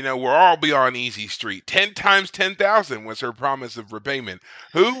then, we'll all be on easy street. 10 times 10,000 was her promise of repayment.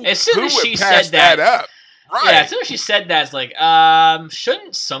 As soon as she pass said that up? Right. Yeah, as soon as she said that, it's like,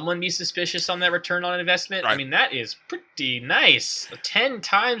 shouldn't someone be suspicious on that return on investment? Right. I mean, that is pretty nice. 10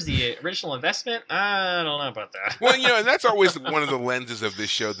 times the original investment? I don't know about that. Well, and that's always one of the lenses of this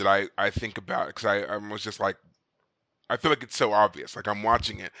show that I think about, because I was just like, I feel like it's so obvious. Like, I'm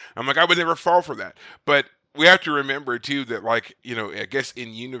watching it. I'm like, I would never fall for that. But we have to remember, too, that, like, I guess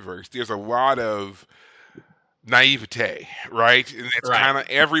in universe, there's a lot of naivete, right? And it's kind of,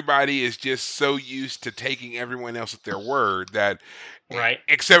 everybody is just so used to taking everyone else at their word that,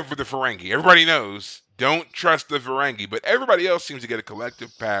 except for the Ferengi. Everybody knows, don't trust the Ferengi, but everybody else seems to get a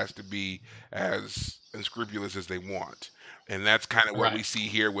collective pass to be as unscrupulous as they want. And that's kind of what we see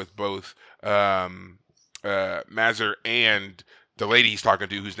here with both Mazur and the lady he's talking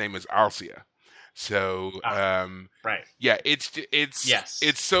to, whose name is Alcia. So,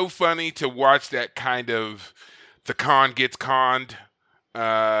 it's so funny to watch that kind of the con gets conned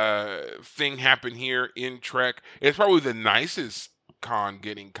thing happen here in Trek. It's probably the nicest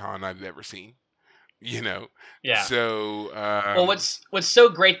getting con I've ever seen. Yeah. So, well, what's so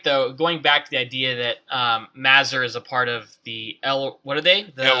great though, going back to the idea that Mazur is a part of the what are they?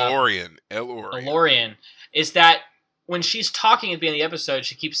 The Elorian, is that when she's talking at the end of the episode,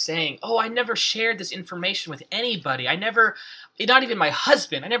 she keeps saying, "Oh, I never shared this information with anybody. Not even my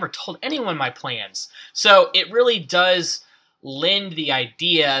husband. I never told anyone my plans." So it really does lend the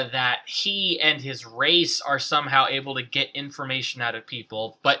idea that he and his race are somehow able to get information out of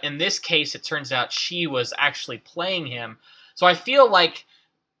people. But in this case, it turns out she was actually playing him. So I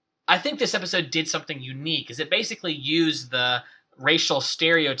think this episode did something unique, is it basically used the racial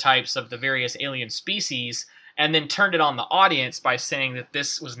stereotypes of the various alien species and then turned it on the audience by saying that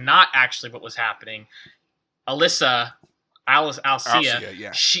this was not actually what was happening. Alcia,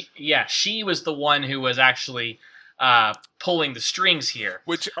 she was the one who was actually pulling the strings here.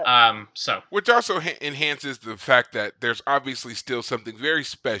 Which also enhances the fact that there's obviously still something very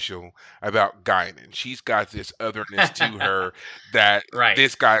special about Guinan. She's got this otherness to her that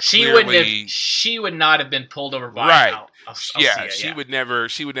this guy clearly... She would not have been pulled over by Alcia. She would never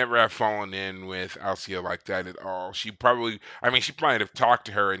have fallen in with Alcia like that at all. She probably would have talked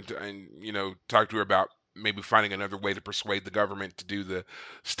to her and talked to her about maybe finding another way to persuade the government to do the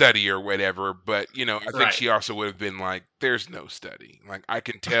study or whatever. But, I think she also would have been like, there's no study. Like, I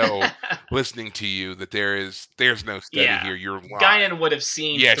can tell listening to you that there's no study here. You're lying. Guinan would have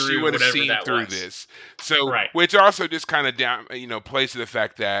seen through she would have seen through this. So, which also just kind of plays to the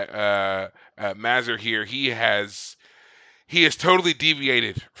fact that Mazur here, he has totally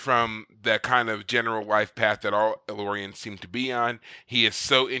deviated from the kind of general life path that all Elorians seem to be on. He is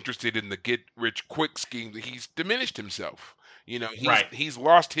so interested in the get-rich-quick scheme that he's diminished himself. He's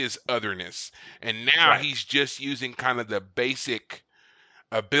lost his otherness, and now he's just using kind of the basic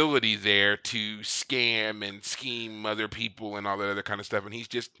ability there to scam and scheme other people and all that other kind of stuff. And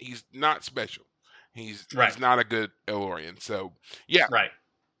he's not special. He's not a good Elorian. So, yeah. Right.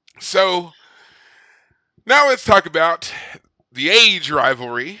 So... now let's talk about the age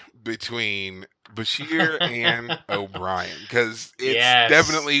rivalry between Bashir and O'Brien, because it's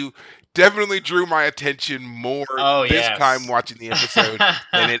definitely drew my attention more this time watching the episode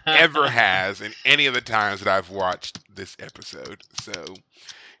than it ever has in any of the times that I've watched this episode. So,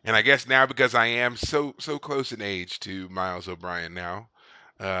 And I guess now because I am so close in age to Miles O'Brien now,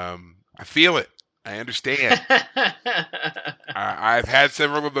 I feel it. I understand. I've had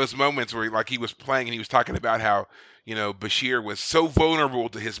several of those moments where like he was playing and he was talking about how, Bashir was so vulnerable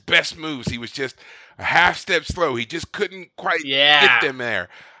to his best moves. He was just a half step slow. He just couldn't quite get Yeah. them there.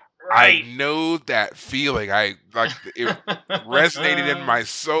 Right. I know that feeling. I like it resonated in my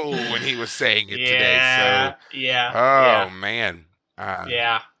soul when he was saying it today. So, Yeah. man.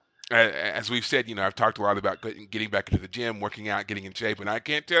 Yeah. As we've said, I've talked a lot about getting back into the gym, working out, getting in shape, and I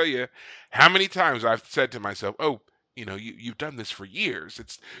can't tell you how many times I've said to myself, "Oh, you've done this for years.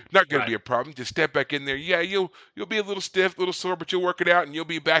 It's not going to be Right. a problem. Just step back in there. Yeah, you'll be a little stiff, a little sore, but you'll work it out, and you'll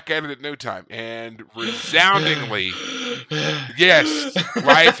be back at it no time." And resoundingly, yes,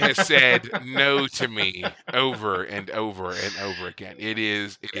 life has said no to me over and over and over again. It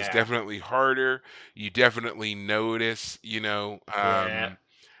is Yeah. definitely harder. You definitely notice, Yeah.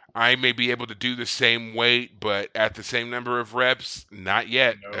 I may be able to do the same weight, but at the same number of reps, not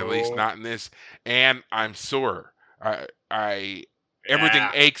yet. At least No. not in this. And I'm sore. I everything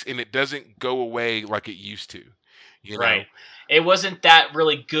Yeah. aches and it doesn't go away like it used to. You Right. know? It wasn't that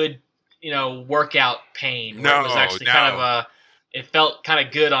really good, workout pain where it was No, actually kind of no. it felt kind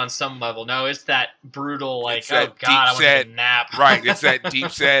of good on some level. No, it's that brutal, like, It's oh that deep God, I want to take set. a nap. Right. It's that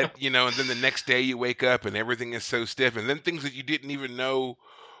deep set, and then the next day you wake up and everything is so stiff, and then things that you didn't even know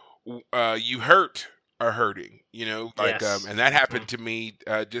you hurt are hurting, Yes. and that Hmm. happened to me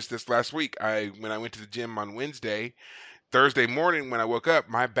just this last week. When I went to the gym on Wednesday, Thursday morning when I woke up,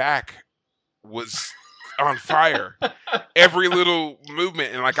 my back was on fire. Every little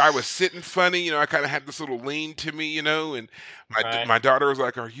movement, and like I was sitting funny, I kind of had this little lean to me, and Right. my daughter was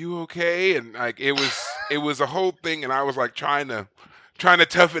like, "Are you okay?" And like it was a whole thing, and I was like trying to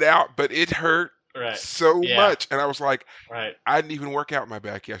tough it out, but it hurt Right. so Yeah. much, and I was like, Right. I didn't even work out my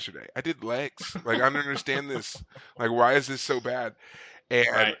back yesterday. I did legs. Like, I don't understand this. Like, why is this so bad? And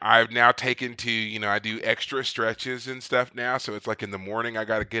Right. I've now taken to, I do extra stretches and stuff now. So it's like in the morning, I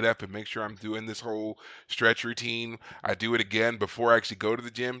got to get up and make sure I'm doing this whole stretch routine. I do it again before I actually go to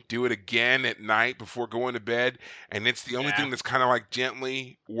the gym, do it again at night before going to bed. And it's the only Yeah. thing that's kind of like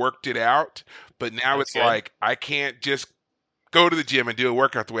gently worked it out. But now That's it's good. like, I can't just go to the gym and do a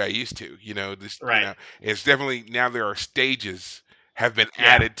workout the way I used to. Right. It's definitely now there are stages have been Yeah.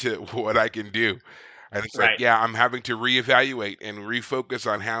 added to what I can do. And it's like, Right. yeah, I'm having to reevaluate and refocus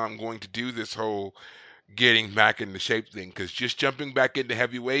on how I'm going to do this whole getting back into shape thing. Because just jumping back into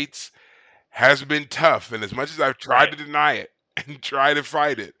heavy weights has been tough. And as much as I've tried Right. to deny it and try to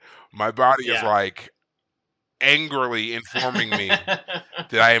fight it, my body is Yeah. like angrily informing me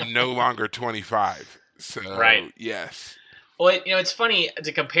that I am no longer 25. Right. So, yes. Well, it's funny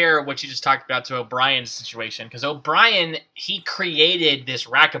to compare what you just talked about to O'Brien's situation because O'Brien, he created this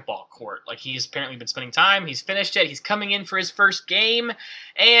racquetball court. Like, he's apparently been spending time. He's finished it. He's coming in for his first game,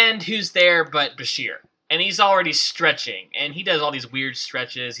 and who's there but Bashir? And he's already stretching, and he does all these weird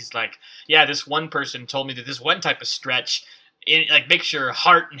stretches. He's like, yeah, this one person told me that this one type of stretch, like, make sure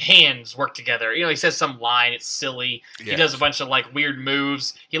heart and hands work together. He says some line. It's silly. He does a Yes. bunch of, like, weird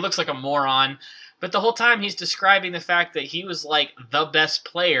moves. He looks like a moron. But the whole time he's describing the fact that he was like the best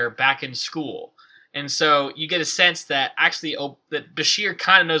player back in school. And so you get a sense that actually that Bashir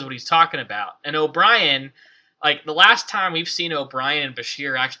kind of knows what he's talking about. And O'Brien, like the last time we've seen O'Brien and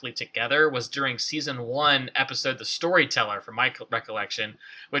Bashir actually together was during season 1 episode The Storyteller, from my recollection,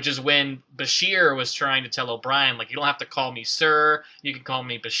 which is when Bashir was trying to tell O'Brien, like, you don't have to call me sir, you can call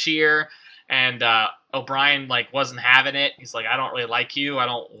me Bashir. And O'Brien like wasn't having it. He's like, I don't really like you. I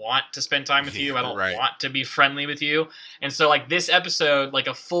don't want to spend time with you. I don't Right. want to be friendly with you. And so like this episode, like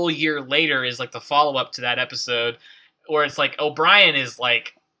a full year later, is like the follow up to that episode, where it's like O'Brien is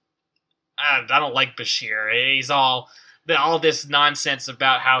like, I don't like Bashir. He's all this nonsense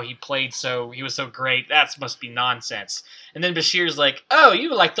about how he was so great. That must be nonsense. And then Bashir's like, oh,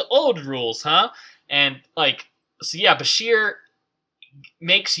 you like the old rules, huh? And like, so yeah, Bashir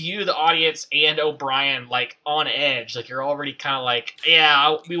makes you, the audience, and O'Brien like on edge. Like you're already kind of like,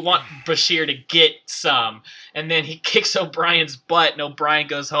 yeah, we want Bashir to get some. And then he kicks O'Brien's butt, and O'Brien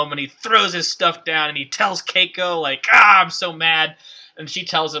goes home and he throws his stuff down and he tells Keiko like, I'm so mad. And she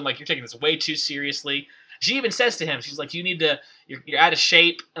tells him like, you're taking this way too seriously. She even says to him, she's like, you need to, you're out of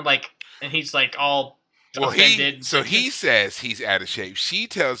shape, and like, and he's like all Well, offended. he says he's out of shape. She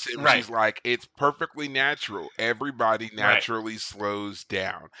tells him, Right. she's like, it's perfectly natural. Everybody Right. naturally slows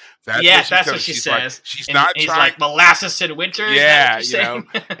down. That's what Yes, she that's tells what him. she She's like, says. she's And not he's trying. like, molasses in winter? Is that Yeah, what you're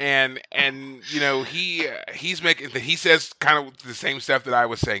saying? and he's making, he says kind of the same stuff that I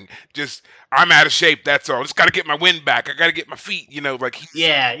was saying. Just, I'm out of shape. That's all. Just got to get my wind back. I got to get my feet. Like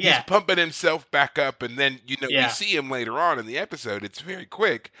Yeah, he's yeah, pumping himself back up, and then we yeah. see him later on in the episode. It's very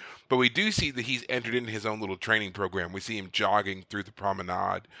quick, but we do see that he's entered into his own little training program. We see him jogging through the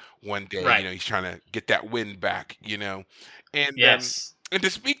promenade one day. Right. He's trying to get that wind back. Yes. And to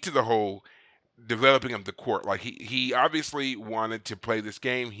speak to the whole developing of the court. Like he obviously wanted to play this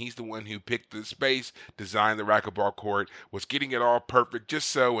game. He's the one who picked the space, designed the racquetball court, was getting it all perfect just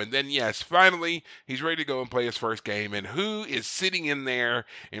so. And then yes, finally he's ready to go and play his first game. And who is sitting in there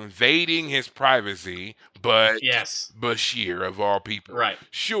invading his privacy but Yes. Bashir of all people? Right.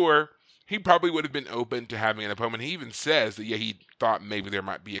 Sure. He probably would have been open to having an opponent. He even says that, he thought maybe there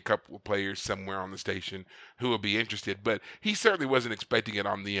might be a couple of players somewhere on the station who would be interested, but he certainly wasn't expecting it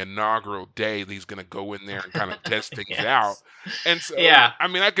on the inaugural day that he's going to go in there and kind of test things out. And so, Yeah. I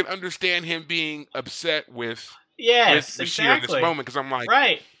mean, I can understand him being upset with Yes, Bashir exactly. in this moment, because I'm like,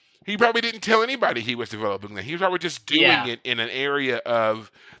 right. he probably didn't tell anybody he was developing that. He was probably just doing it in an area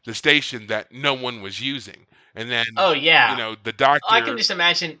of the station that no one was using. And then, Oh, yeah. The doctor. I can just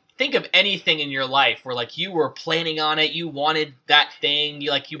imagine. Think of anything in your life where you were planning on it, you wanted that thing, you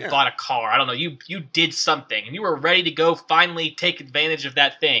bought a car. I don't know, you did something and you were ready to go finally take advantage of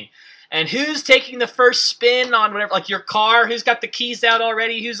that thing. And who's taking the first spin on whatever, your car? Who's got the keys out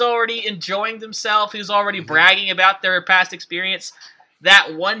already? Who's already enjoying themselves? Who's already bragging about their past experience?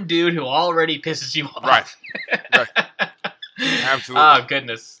 That one dude who already pisses you off. Right. Absolutely. Oh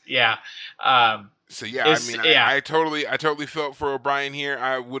goodness, yeah. So yeah, I totally felt for O'Brien here.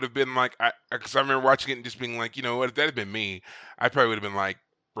 I would have been like, because I remember watching it and just being like, what, if that had been me, I probably would have been like,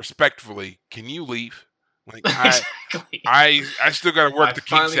 respectfully, can you leave? Like Exactly. I still got to work the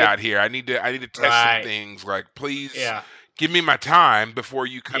kinks out here. I need to test some things. Like, please, give me my time before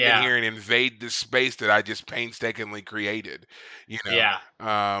you come in here and invade this space that I just painstakingly created. Yeah.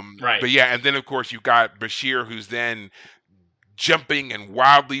 Right. But yeah, and then of course you've got Bashir, who's then jumping and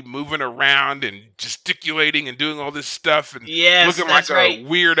wildly moving around and gesticulating and doing all this stuff and looking like a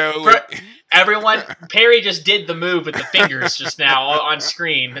weirdo. Everyone, Perry just did the move with the fingers just now on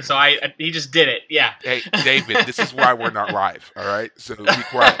screen, and so he just did it. Yeah. Hey, David, this is why we're not live. All right, so be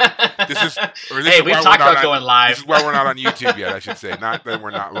quiet. Hey, we've talked about going live. This is why we're not on YouTube yet. I should say, not that we're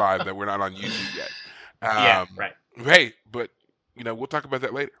not live, that we're not on YouTube yet. Yeah. Right. Hey, but we'll talk about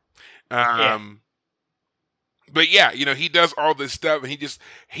that later. Yeah. But yeah, he does all this stuff, and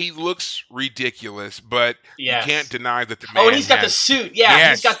he looks ridiculous, but you can't deny that the man. Oh, and he's got the suit. Yeah,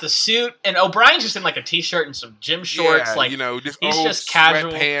 he's got the suit, and O'Brien's just in a t-shirt and some gym shorts. He's old just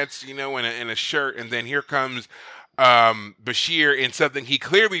casual sweatpants, and a shirt, and then here comes Bashir in something he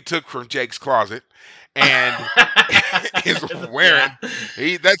clearly took from Jake's closet. And is wearing.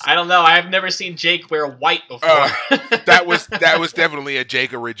 I don't know. I've never seen Jake wear white before. That was definitely a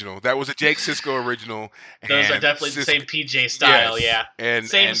Jake original. That was a Jake Sisko original. Those are definitely the same PJ style. Yes. And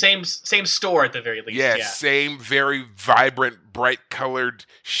same store at the very least. Yes, yeah. Same very vibrant, bright colored,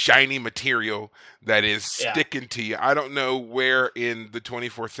 shiny material that is sticking to you. I don't know where in the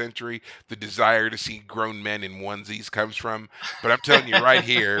 24th century the desire to see grown men in onesies comes from, but I'm telling you right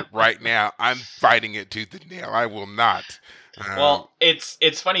here, right now, I'm fighting it tooth and nail. I will not. Well,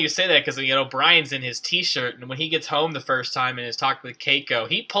 it's funny you say that because O'Brien's in his t-shirt, and when he gets home the first time and is talking with Keiko,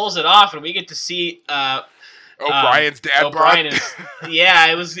 he pulls it off, and we get to see O'Brien's dad. O'Brien is,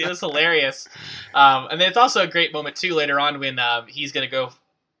 it was hilarious, and then it's also a great moment too later on when he's gonna go,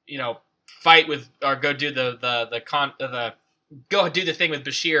 fight with or go do go do the thing with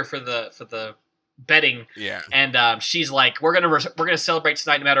Bashir for the betting. Yeah. And she's like, we're gonna celebrate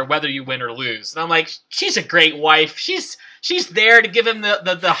tonight no matter whether you win or lose. And I'm like, she's a great wife. She's there to give him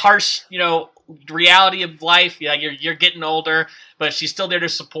the harsh reality of life. Yeah, you're getting older, but she's still there to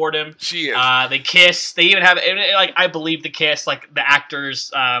support him. She is. They kiss. They even have I believe the kiss. Like the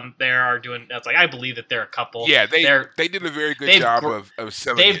actors there are doing. That's I believe that they're a couple. Yeah, they did a very good job of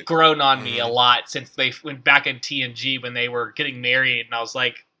selling. They've grown on me a lot since they went back in TNG when they were getting married, and I was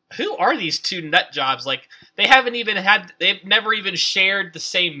like, who are these two nut jobs? Like they've never even shared the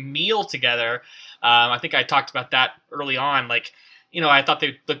same meal together. I think I talked about that early on. I thought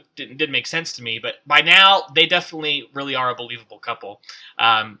they didn't make sense to me, but by now they definitely really are a believable couple.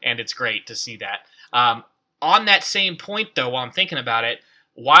 And it's great to see that. On that same point though, while I'm thinking about it,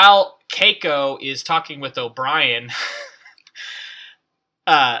 while Keiko is talking with O'Brien,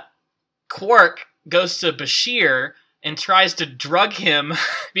 Quark goes to Bashir and tries to drug him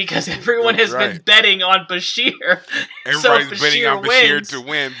because everyone has been betting on Bashir. Everybody's betting on Bashir to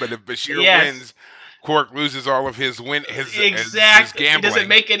win, but if Bashir wins, Quark loses all of his his gambling. He doesn't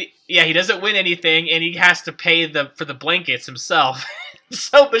make any. Yeah, he doesn't win anything, and he has to pay for the blankets himself.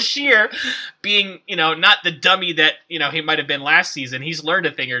 So Bashir, being not the dummy that he might have been last season, he's learned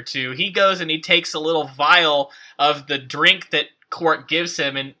a thing or two. He goes and he takes a little vial of the drink that Quark gives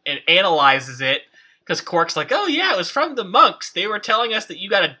him and analyzes it. Because Quark's like, oh yeah, it was from the monks. They were telling us that you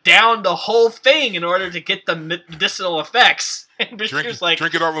got to down the whole thing in order to get the medicinal effects. And Bashir's like,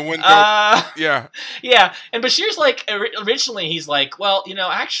 drink it all in one go. Yeah. And Bashir's like, originally he's like, well,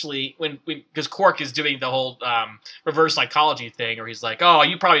 actually, because Quark is doing the whole reverse psychology thing, or he's like, oh,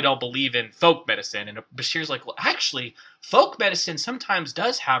 you probably don't believe in folk medicine. And Bashir's like, well, actually, folk medicine sometimes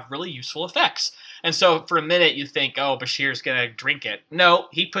does have really useful effects. And so for a minute you think, oh, Bashir's going to drink it. No,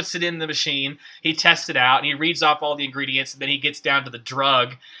 he puts it in the machine, he tests it out, and he reads off all the ingredients, and then he gets down to the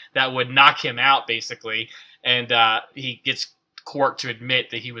drug that would knock him out, basically. And he gets Quark to admit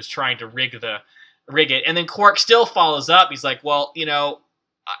that he was trying to rig it. And then Quark still follows up. He's like, well,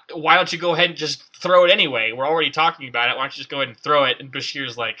 why don't you go ahead and just throw it anyway? We're already talking about it. Why don't you just go ahead and throw it? And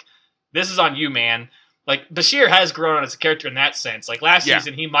Bashir's like, this is on you, man. Like, Bashir has grown as a character in that sense. Like, last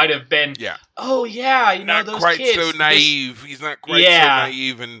season, he might have been, oh, yeah, not those quite kids. So naive. He's not quite so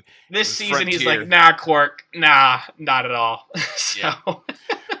naive. And this season, he's like, nah, Quark, nah, not at all.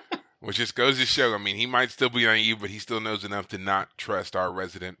 Which just goes to show, he might still be naive, but he still knows enough to not trust our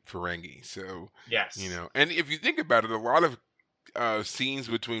resident Ferengi. So, yes. And if you think about it, a lot of scenes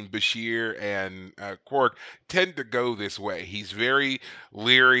between Bashir and Quark tend to go this way. He's very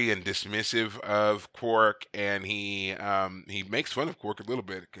leery and dismissive of Quark, and he makes fun of Quark a little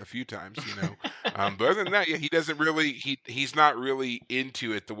bit, a few times, but other than that, he doesn't really, he's not really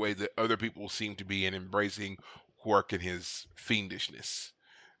into it the way that other people seem to be in embracing Quark and his fiendishness.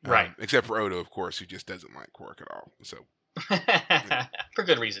 Right. Except for Odo, of course, who just doesn't like Quark at all. So For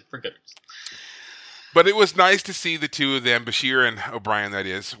good reason. But it was nice to see the two of them, Bashir and O'Brien, that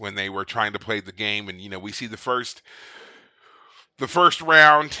is, when they were trying to play the game. And, we see the first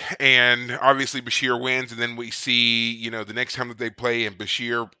round, and obviously Bashir wins. And then we see, the next time that they play, and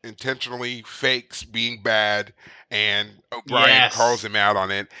Bashir intentionally fakes being bad, and O'Brien calls him out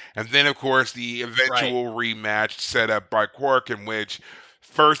on it. And then, of course, the eventual rematch set up by Quark, in which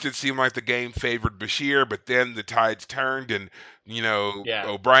first it seemed like the game favored Bashir, but then the tides turned, and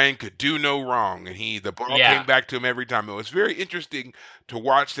O'Brien could do no wrong, and the ball came back to him every time. It was very interesting to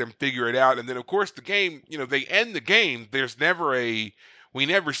watch them figure it out. And then, of course, the game, they end the game. We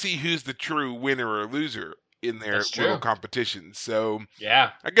never see who's the true winner or loser in their little competitions. So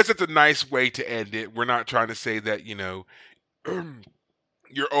I guess it's a nice way to end it. We're not trying to say that, you're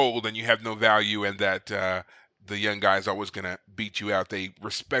old and you have no value, and that the young guy's always going to beat you out. They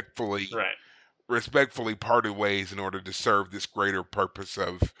respectfully parted ways in order to serve this greater purpose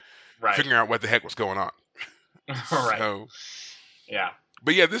of figuring out what the heck was going on. So,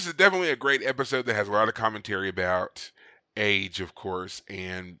 but this is definitely a great episode that has a lot of commentary about age, of course,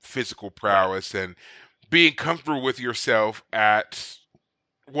 and physical prowess, and being comfortable with yourself at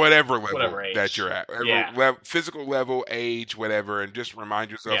whatever level that you're at, physical level, age, whatever, and just remind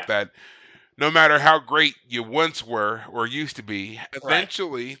yourself that no matter how great you once were or used to be,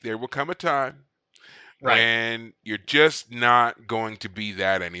 eventually there will come a time when you're just not going to be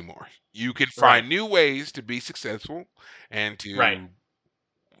that anymore. You can find new ways to be successful and to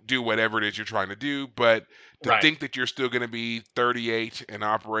do whatever it is you're trying to do, but to think that you're still going to be 38 and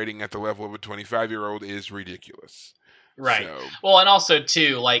operating at the level of a 25-year-old is ridiculous. Right. So. Well, and also,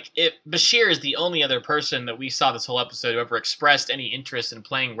 too, if Bashir is the only other person that we saw this whole episode who ever expressed any interest in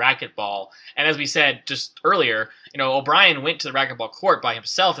playing racquetball, and as we said just earlier, O'Brien went to the racquetball court by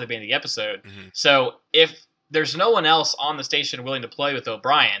himself at the beginning of the episode. Mm-hmm. So if there's no one else on the station willing to play with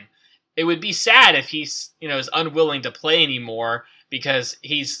O'Brien, it would be sad if he's, is unwilling to play anymore because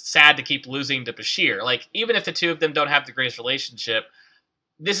he's sad to keep losing to Bashir. Even if the two of them don't have the greatest relationship,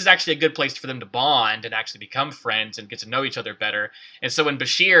 this is actually a good place for them to bond and actually become friends and get to know each other better. And so when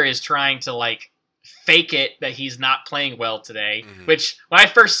Bashir is trying to fake it that he's not playing well today, which when I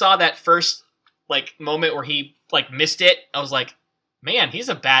first saw that first moment where he missed it, I was like, man, he's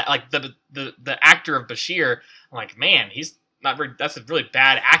a bad, the actor of Bashir. I'm like, man, he's not very, that's a really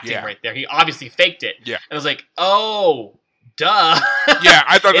bad acting right there. He obviously faked it. Yeah. And I was like, oh, duh. Yeah,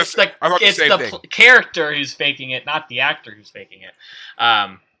 I thought it's the character who's faking it, not the actor who's faking it.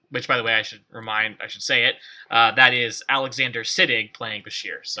 Which, by the way, I should say it. That is Alexander Siddig playing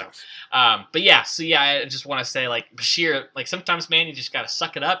Bashir. So, I just want to say, Bashir, sometimes, man, you just got to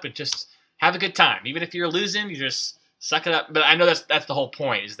suck it up and just have a good time. Even if you're losing, you just suck it up. But I know that's the whole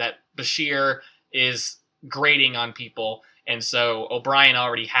point, is that Bashir is grating on people. And so O'Brien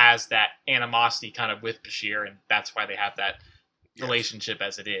already has that animosity kind of with Bashir, and that's why they have that relationship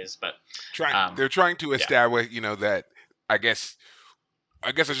as it is. But they're trying to establish, that I guess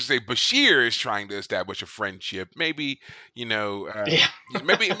I should say Bashir is trying to establish a friendship. Maybe, maybe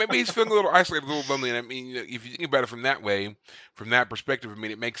he's feeling a little isolated, a little lonely. And I mean, if you think about it from that way, from that perspective, I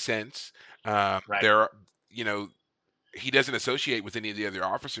mean, it makes sense. Right. There, he doesn't associate with any of the other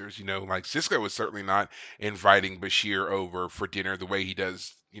officers. Like Cisco was certainly not inviting Bashir over for dinner the way he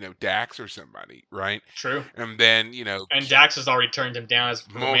does, Dax or somebody, right? True. And then, and Dax has already turned him down as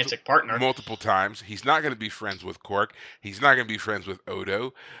a romantic partner multiple times. He's not going to be friends with Quark. He's not going to be friends with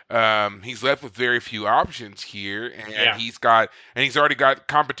Odo. He's left with very few options here, and he's already got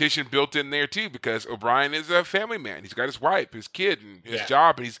competition built in there too, because O'Brien is a family man. He's got his wife, his kid, and his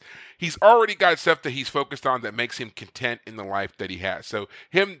job, and he's already got stuff that he's focused on that makes him content in the life that he has. So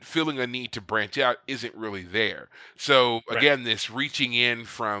him feeling a need to branch out isn't really there. So again, this reaching in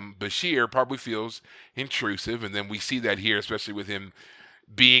from Bashir probably feels intrusive, and then we see that here, especially with him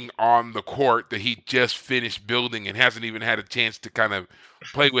being on the court that he just finished building and hasn't even had a chance to kind of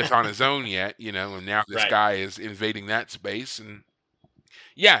play with on his own yet, and now this guy is invading that space. And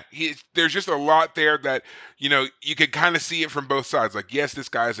there's just a lot there that, you can kind of see it from both sides. Like, yes, this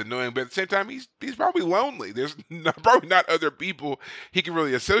guy's annoying, but at the same time, he's probably lonely. There's probably not other people he can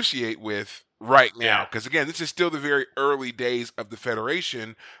really associate with right now. Because, again, this is still the very early days of the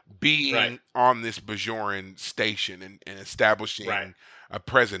Federation being on this Bajoran station and establishing a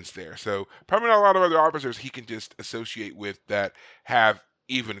presence there. So probably not a lot of other officers he can just associate with that have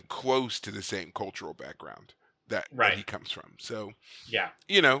even close to the same cultural background that he comes from. So, you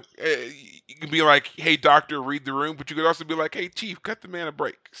can be like, hey, doctor, read the room, but you could also be like, hey, chief, cut the man a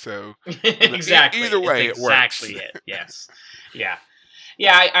break. So exactly. Either way, it's it works. Exactly it. Yes. Yeah.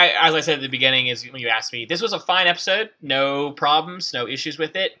 Yeah, I as I said at the beginning, is when you asked me, this was a fine episode, no problems, no issues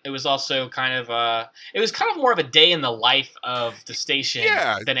with it. It was also kind of more of a day in the life of the station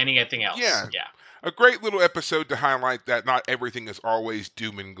than anything else. Yeah. A great little episode to highlight that not everything is always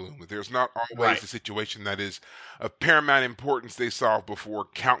doom and gloom. There's not always a situation that is of paramount importance they solve before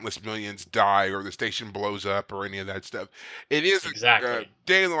countless millions die or the station blows up or any of that stuff. It is a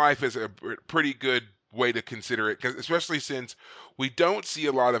day in the life is a pretty good way to consider it, because especially since we don't see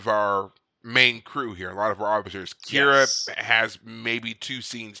a lot of our main crew here, a lot of our officers. Kira has maybe 2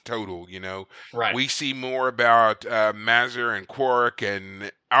 scenes total, We see more about Mazur and Quark and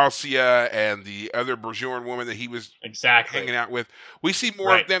Alcia and the other Bajoran woman that he was hanging out with. We see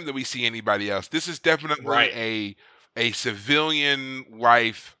more of them than we see anybody else. This is definitely a civilian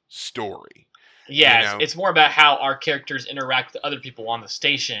life story. Yeah, it's more about how our characters interact with other people on the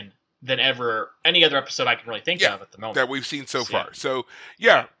station than any other episode I can really think of at the moment that we've seen so far. So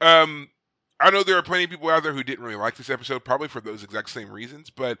I know there are plenty of people out there who didn't really like this episode, probably for those exact same reasons.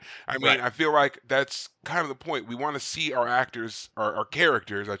 But I mean, I feel like that's kind of the point. We want to see our actors, our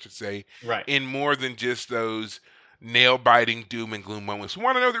characters, I should say, in more than just those nail-biting doom and gloom moments. We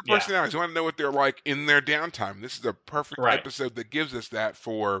want to know their personalities. We want to know what they're like in their downtime. This is a perfect episode that gives us that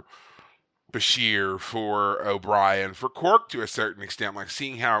for Bashir, for O'Brien, for Quark to a certain extent, like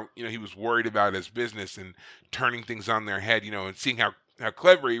seeing how he was worried about his business and turning things on their head, and seeing how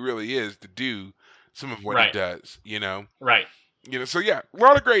clever he really is to do some of what he does, so a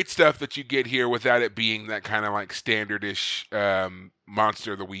lot of great stuff that you get here without it being that kind of like standard-ish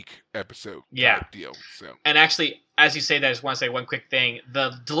Monster of the Week episode type deal. So, and actually, as you say that, I just want to say one quick thing: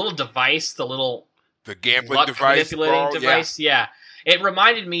 the little device, the gambling device, manipulating device, it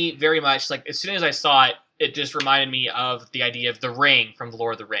reminded me very much, like, as soon as I saw it, it just reminded me of the idea of the ring from The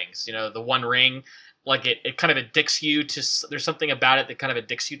Lord of the Rings. The one ring, like it kind of addicts you to, there's something about it that kind of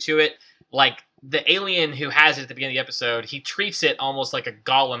addicts you to it. Like the alien who has it at the beginning of the episode, he treats it almost like a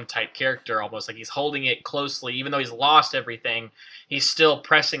Gollum type character, almost like he's holding it closely. Even though he's lost everything, he's still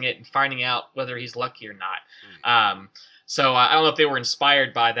pressing it and finding out whether he's lucky or not. So I don't know if they were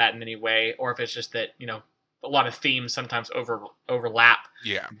inspired by that in any way, or if it's just that, a lot of themes sometimes overlap.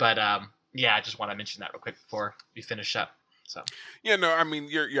 Yeah. But I just want to mention that real quick before we finish up. So. Yeah, no, I mean,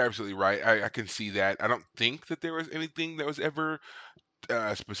 you're absolutely right. I can see that. I don't think that there was anything that was ever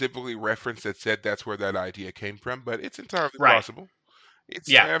specifically referenced that said that's where that idea came from, but it's entirely possible.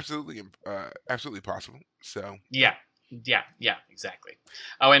 It's absolutely possible. So. Yeah, exactly.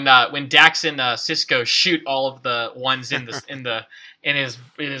 Oh, and when Dax and Cisco shoot all of the ones in in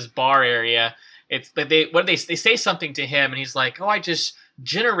his bar area, it's like they say something to him, and he's like, "Oh, I just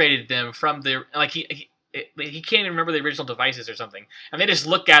generated them from the he can't even remember the original devices or something. And they just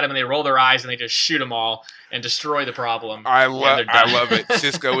look at him and they roll their eyes and they just shoot them all and destroy the problem. I love it.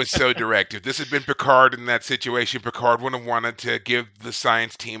 Cisco is so direct. If this had been Picard in that situation, Picard would have wanted to give the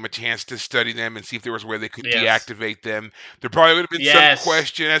science team a chance to study them and see if there was a way they could deactivate them. There probably would have been some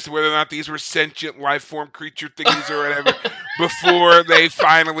question as to whether or not these were sentient life form creature thingies or whatever before they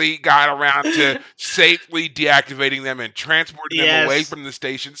finally got around to safely deactivating them and transporting them away from the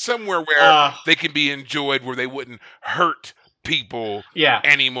station somewhere where they can be enjoyed, where they wouldn't hurt people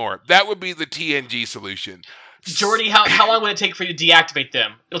anymore. That would be the TNG solution. Jordy, how long would it take for you to deactivate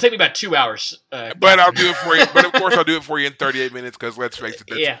them? It'll take me about 2 hours. But I'll do it for you. But of course, I'll do it for you in 38 minutes because let's face it,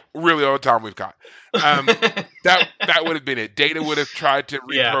 that's really all the time we've got. That would have been it. Data would have tried to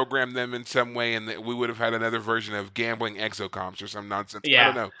reprogram them in some way, and we would have had another version of gambling exocomps or some nonsense. I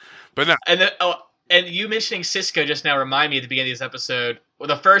don't know. But no. And you mentioning Cisco just now remind me at the beginning of this episode. Well,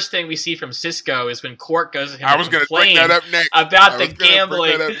 the first thing we see from Cisco is when Quark goes to him to complain about the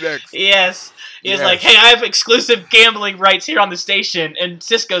gambling. Yes. He's like, hey, I have exclusive gambling rights here on the station. And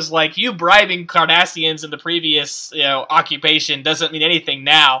Cisco's like, you bribing Cardassians in the previous occupation doesn't mean anything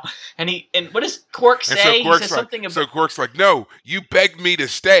now. And what does Quark say? He says something about... So Quark's like, no, you begged me to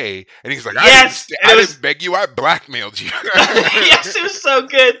stay. And he's like, I didn't beg you, I blackmailed you. Yes, it was so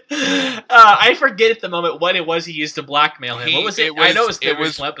good. I forget at the moment what it was he used to blackmail him. What was it? I know it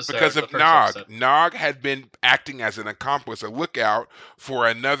was episode, because of Nog. Nog had been acting as an accomplice, a lookout for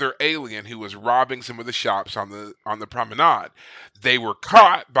another alien who was robbing some of the shops on the promenade. They were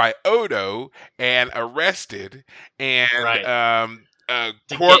caught by Odo and arrested, and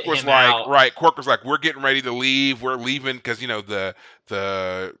Quark was like, we're getting ready to leave. We're leaving because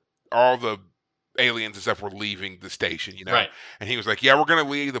all the aliens and stuff were leaving the station, and he was like, we're gonna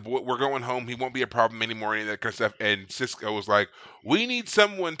leave, we're going home, he won't be a problem anymore, any of that kind of stuff. And Cisco was like, we need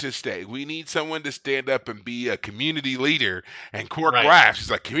someone to stay, we need someone to stand up and be a community leader. And Quark laughs, he's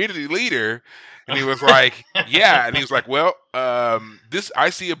like, community leader? And he was like, yeah. And he was like, well, I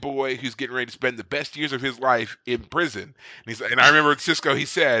see a boy who's getting ready to spend the best years of his life in prison. And I remember Cisco, he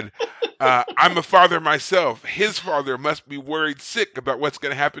said, I'm a father myself. His father must be worried sick about what's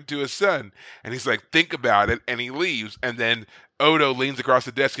going to happen to his son. And he's like, think about it. And he leaves. And then Odo leans across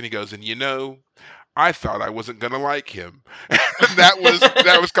the desk and he goes, and I thought I wasn't going to like him. And that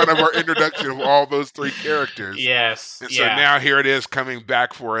was kind of our introduction of all those three characters. Yes. And so now here it is coming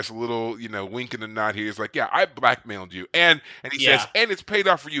back for us, a little, wink and a nod here. He's like, I blackmailed you. And he says, and it's paid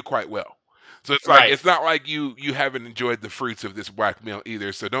off for you quite well. So it's like, it's not like you haven't enjoyed the fruits of this blackmail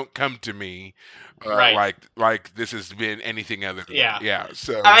either. So don't come to me like this has been anything other than that. Yeah.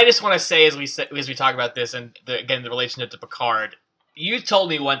 So I just want to say, as we talk about this, and again, the relationship to Picard, you told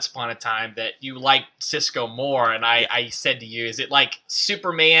me once upon a time that you liked Cisco more, and I said to you, is it like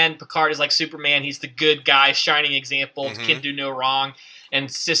Superman? Picard is like Superman. He's the good guy, shining example, can do no wrong. And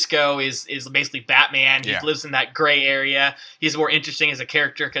Cisco is basically Batman. He lives in that gray area. He's more interesting as a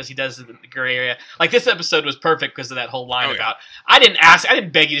character because he does the gray area. Like, this episode was perfect because of that whole line about, I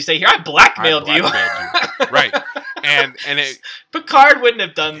didn't beg you to stay here. I blackmailed you. Right. And Picard wouldn't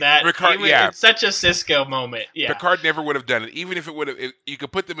have done that. It's such a Cisco moment. Yeah. Picard never would have done it. Even if it would have, you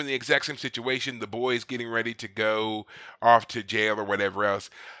could put them in the exact same situation. The boy's getting ready to go off to jail or whatever else.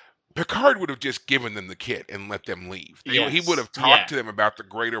 Picard would have just given them the kit and let them leave. He would have talked to them about the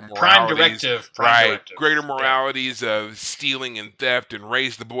greater moralities. Prime directive. Greater moralities of stealing and theft and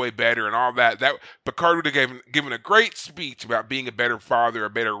raise the boy better and all that. That Picard would have given a great speech about being a better father, a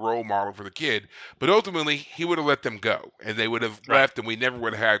better role model for the kid. But ultimately, he would have let them go. And they would have left, and we never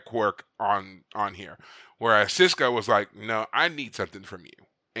would have had Quark on here. Whereas Cisco was like, no, I need something from you.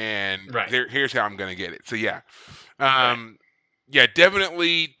 And here's how I'm going to get it. So, yeah,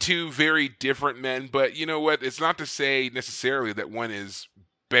 definitely two very different men, but you know what? It's not to say necessarily that one is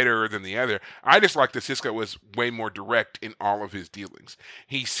better than the other. I just like that Cisco was way more direct in all of his dealings.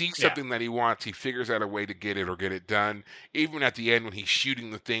 He sees something that he wants, he figures out a way to get it or get it done. Even at the end when he's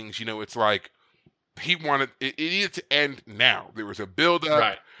shooting the things, it's like he wanted it needed to end now. There was a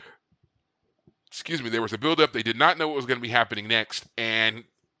build-up. There was a build-up. They did not know what was going to be happening next, and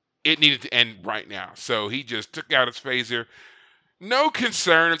it needed to end right now. So he just took out his phaser. No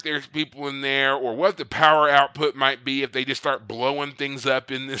concern if there's people in there or what the power output might be if they just start blowing things up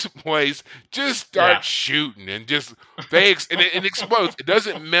in this place. Just start shooting and just it explodes. It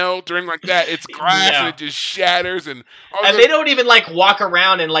doesn't melt or anything like that. It's glass and it just shatters and they don't even walk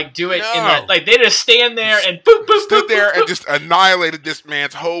around and do it in that, they just stand there and boop boop stood there and just annihilated this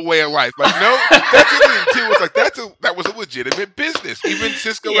man's whole way of life. That's the thing too. It's that was a legitimate business. Even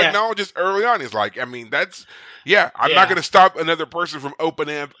Cisco acknowledges early on. He's like, I'm not going to stop another person from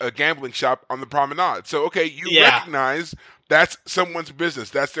opening up a gambling shop on the promenade. So, okay, you Yeah. recognize that's someone's business.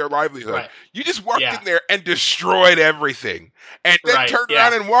 That's their livelihood. Right. You just walked Yeah. in there and destroyed everything and then Right. turned Yeah.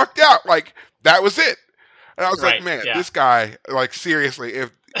 around and walked out. Like, that was it. And I was like, Right. man, Yeah. this guy, like, seriously,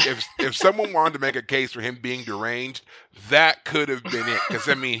 if someone wanted to make a case for him being deranged, that could have been it. Because,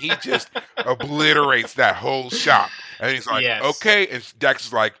 I mean, he just obliterates that whole shop. And he's like, Yes. okay. And Dex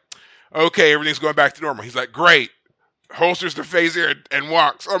is like, okay, everything's going back to normal. He's like, great. Holsters the phaser and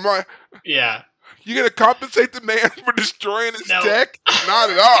walks. I'm like, Yeah. you gonna compensate the man for destroying his No. tech? Not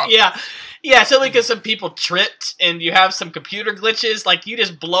at all. Yeah. Yeah, so because some people tripped and you have some computer glitches, like you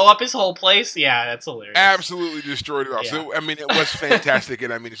just blow up his whole place. Yeah, that's hilarious. Absolutely destroyed it all. Yeah. So, I mean, it was fantastic.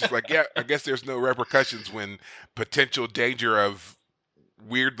 And I mean, it's just like, yeah, I guess there's no repercussions when potential danger of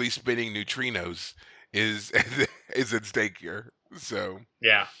weirdly spinning neutrinos is at stake here. So,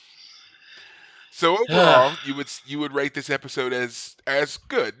 Yeah. so overall, you would rate this episode as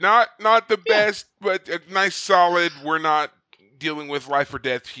good. Not the best, but a nice solid. We're not dealing with life or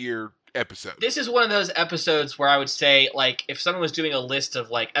death here episode. This is one of those episodes where I would say, like, if someone was doing a list of,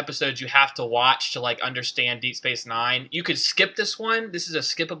 like, episodes you have to watch to, like, understand Deep Space Nine, you could skip this one. This is a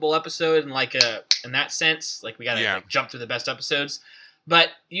skippable episode in that sense. Like, we gotta like, jump through the best episodes.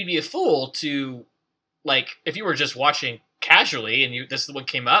 But you'd be a fool to, like, if you were just watching casually and this one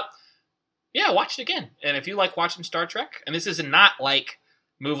came up, yeah, watch it again. And if you like watching Star Trek, and this is not like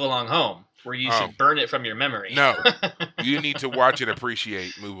Move Along Home, where you should burn it from your memory. No. You need to watch and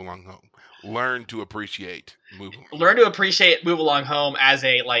appreciate Move Along Home. Learn to appreciate Move Along Home. Learn to appreciate Move Along Home as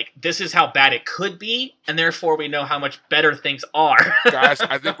a, like, this is how bad it could be, and therefore we know how much better things are. Guys,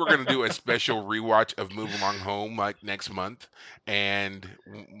 I think we're going to do a special rewatch of Move Along Home, like, next month. And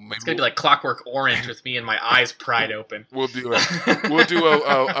maybe it's going to be like Clockwork Orange with me and my eyes pried open. We'll do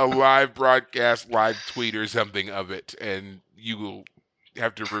a live broadcast, live tweet or something of it, and you will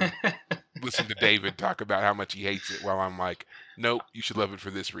have to listen to David talk about how much he hates it while I'm like, nope, you should love it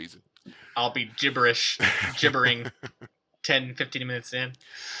for this reason. I'll be gibbering 10, 15 minutes in.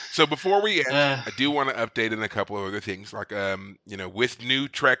 So before we end, I do want to update on a couple of other things, like, with new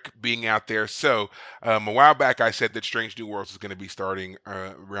Trek being out there. So a while back, I said that Strange New Worlds is going to be starting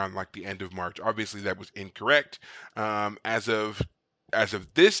around like the end of March. Obviously, that was incorrect. As of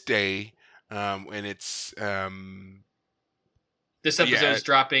this day, and it's this episode is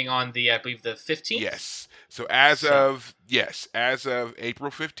dropping on I believe the 15th. Yes. So as of April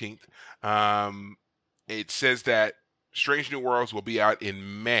 15th, it says that Strange New Worlds will be out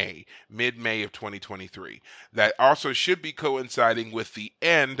in mid-May of 2023. That also should be coinciding with the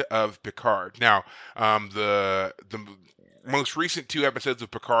end of Picard. Now, the most recent 2 episodes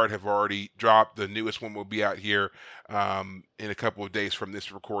of Picard have already dropped. The newest one will be out here in a couple of days from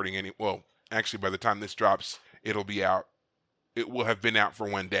this recording. Well, actually, by the time this drops, it'll be out. It will have been out for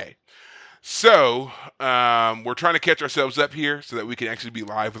 1 day. So we're trying to catch ourselves up here so that we can actually be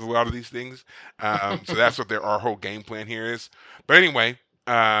live with a lot of these things. So that's what our whole game plan here is. But anyway,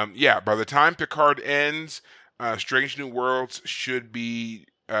 by the time Picard ends, Strange New Worlds should be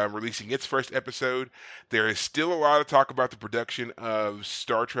releasing its first episode. There is still a lot of talk about the production of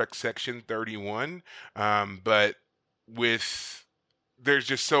Star Trek Section 31, but there's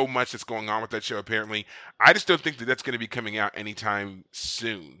just so much that's going on with that show, apparently. I just don't think that that's going to be coming out anytime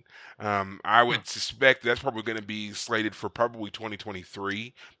soon. I would suspect that's probably going to be slated for probably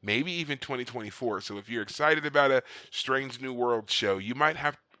 2023, maybe even 2024. So if you're excited about a Strange New World show, you might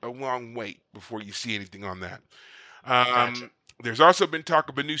have a long wait before you see anything on that. Gotcha. There's also been talk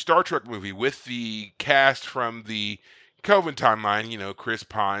of a new Star Trek movie with the cast from the Kelvin timeline, Chris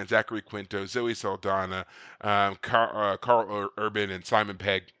Pine, Zachary Quinto, Zoe Saldana, Carl Urban, and Simon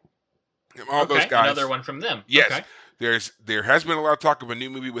Pegg. All those guys. Another one from them. Yes. Okay. There has been a lot of talk of a new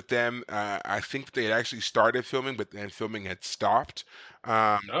movie with them. I think they had actually started filming, but then filming had stopped.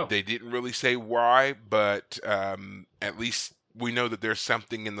 They didn't really say why, but at least we know that there's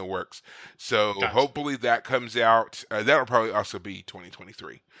something in the works. So hopefully that comes out. That'll probably also be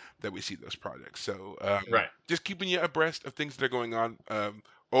 2023 that we see those projects. So just keeping you abreast of things that are going on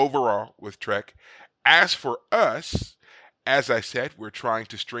overall with Trek. As for us, as I said, we're trying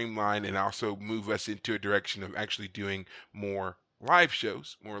to streamline and also move us into a direction of actually doing more live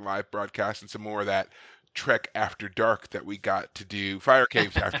shows, more live broadcasts, and some more of that Trek After Dark that we got to do, Fire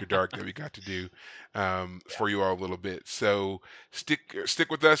Caves After Dark that we got to do for you all a little bit. So stick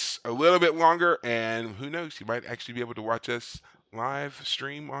with us a little bit longer, and who knows, you might actually be able to watch us live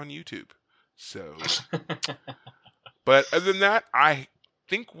stream on YouTube. So, but other than that, I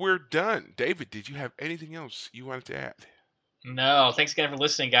think we're done. David, did you have anything else you wanted to add? No, thanks again for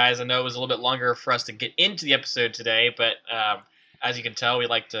listening, guys. I know it was a little bit longer for us to get into the episode today, but as you can tell, we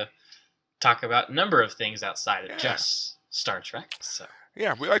like to talk about a number of things outside of Yeah. just Star Trek. So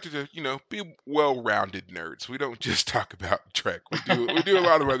Yeah, we like to, be well-rounded nerds. We don't just talk about Trek. We do a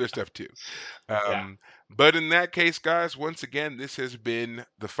lot of other stuff too. yeah, But in that case, guys, once again, this has been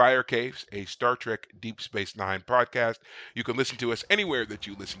The Fire Caves, a Star Trek Deep Space Nine podcast. You can listen to us anywhere that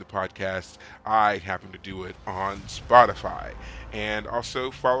you listen to podcasts. I happen to do it on Spotify. And also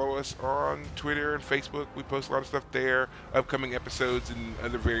follow us on Twitter and Facebook. We post a lot of stuff there, upcoming episodes, and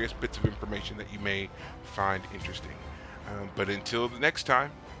other various bits of information that you may find interesting. But until the next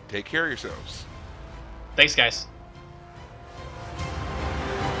time, take care of yourselves. thanks, guys.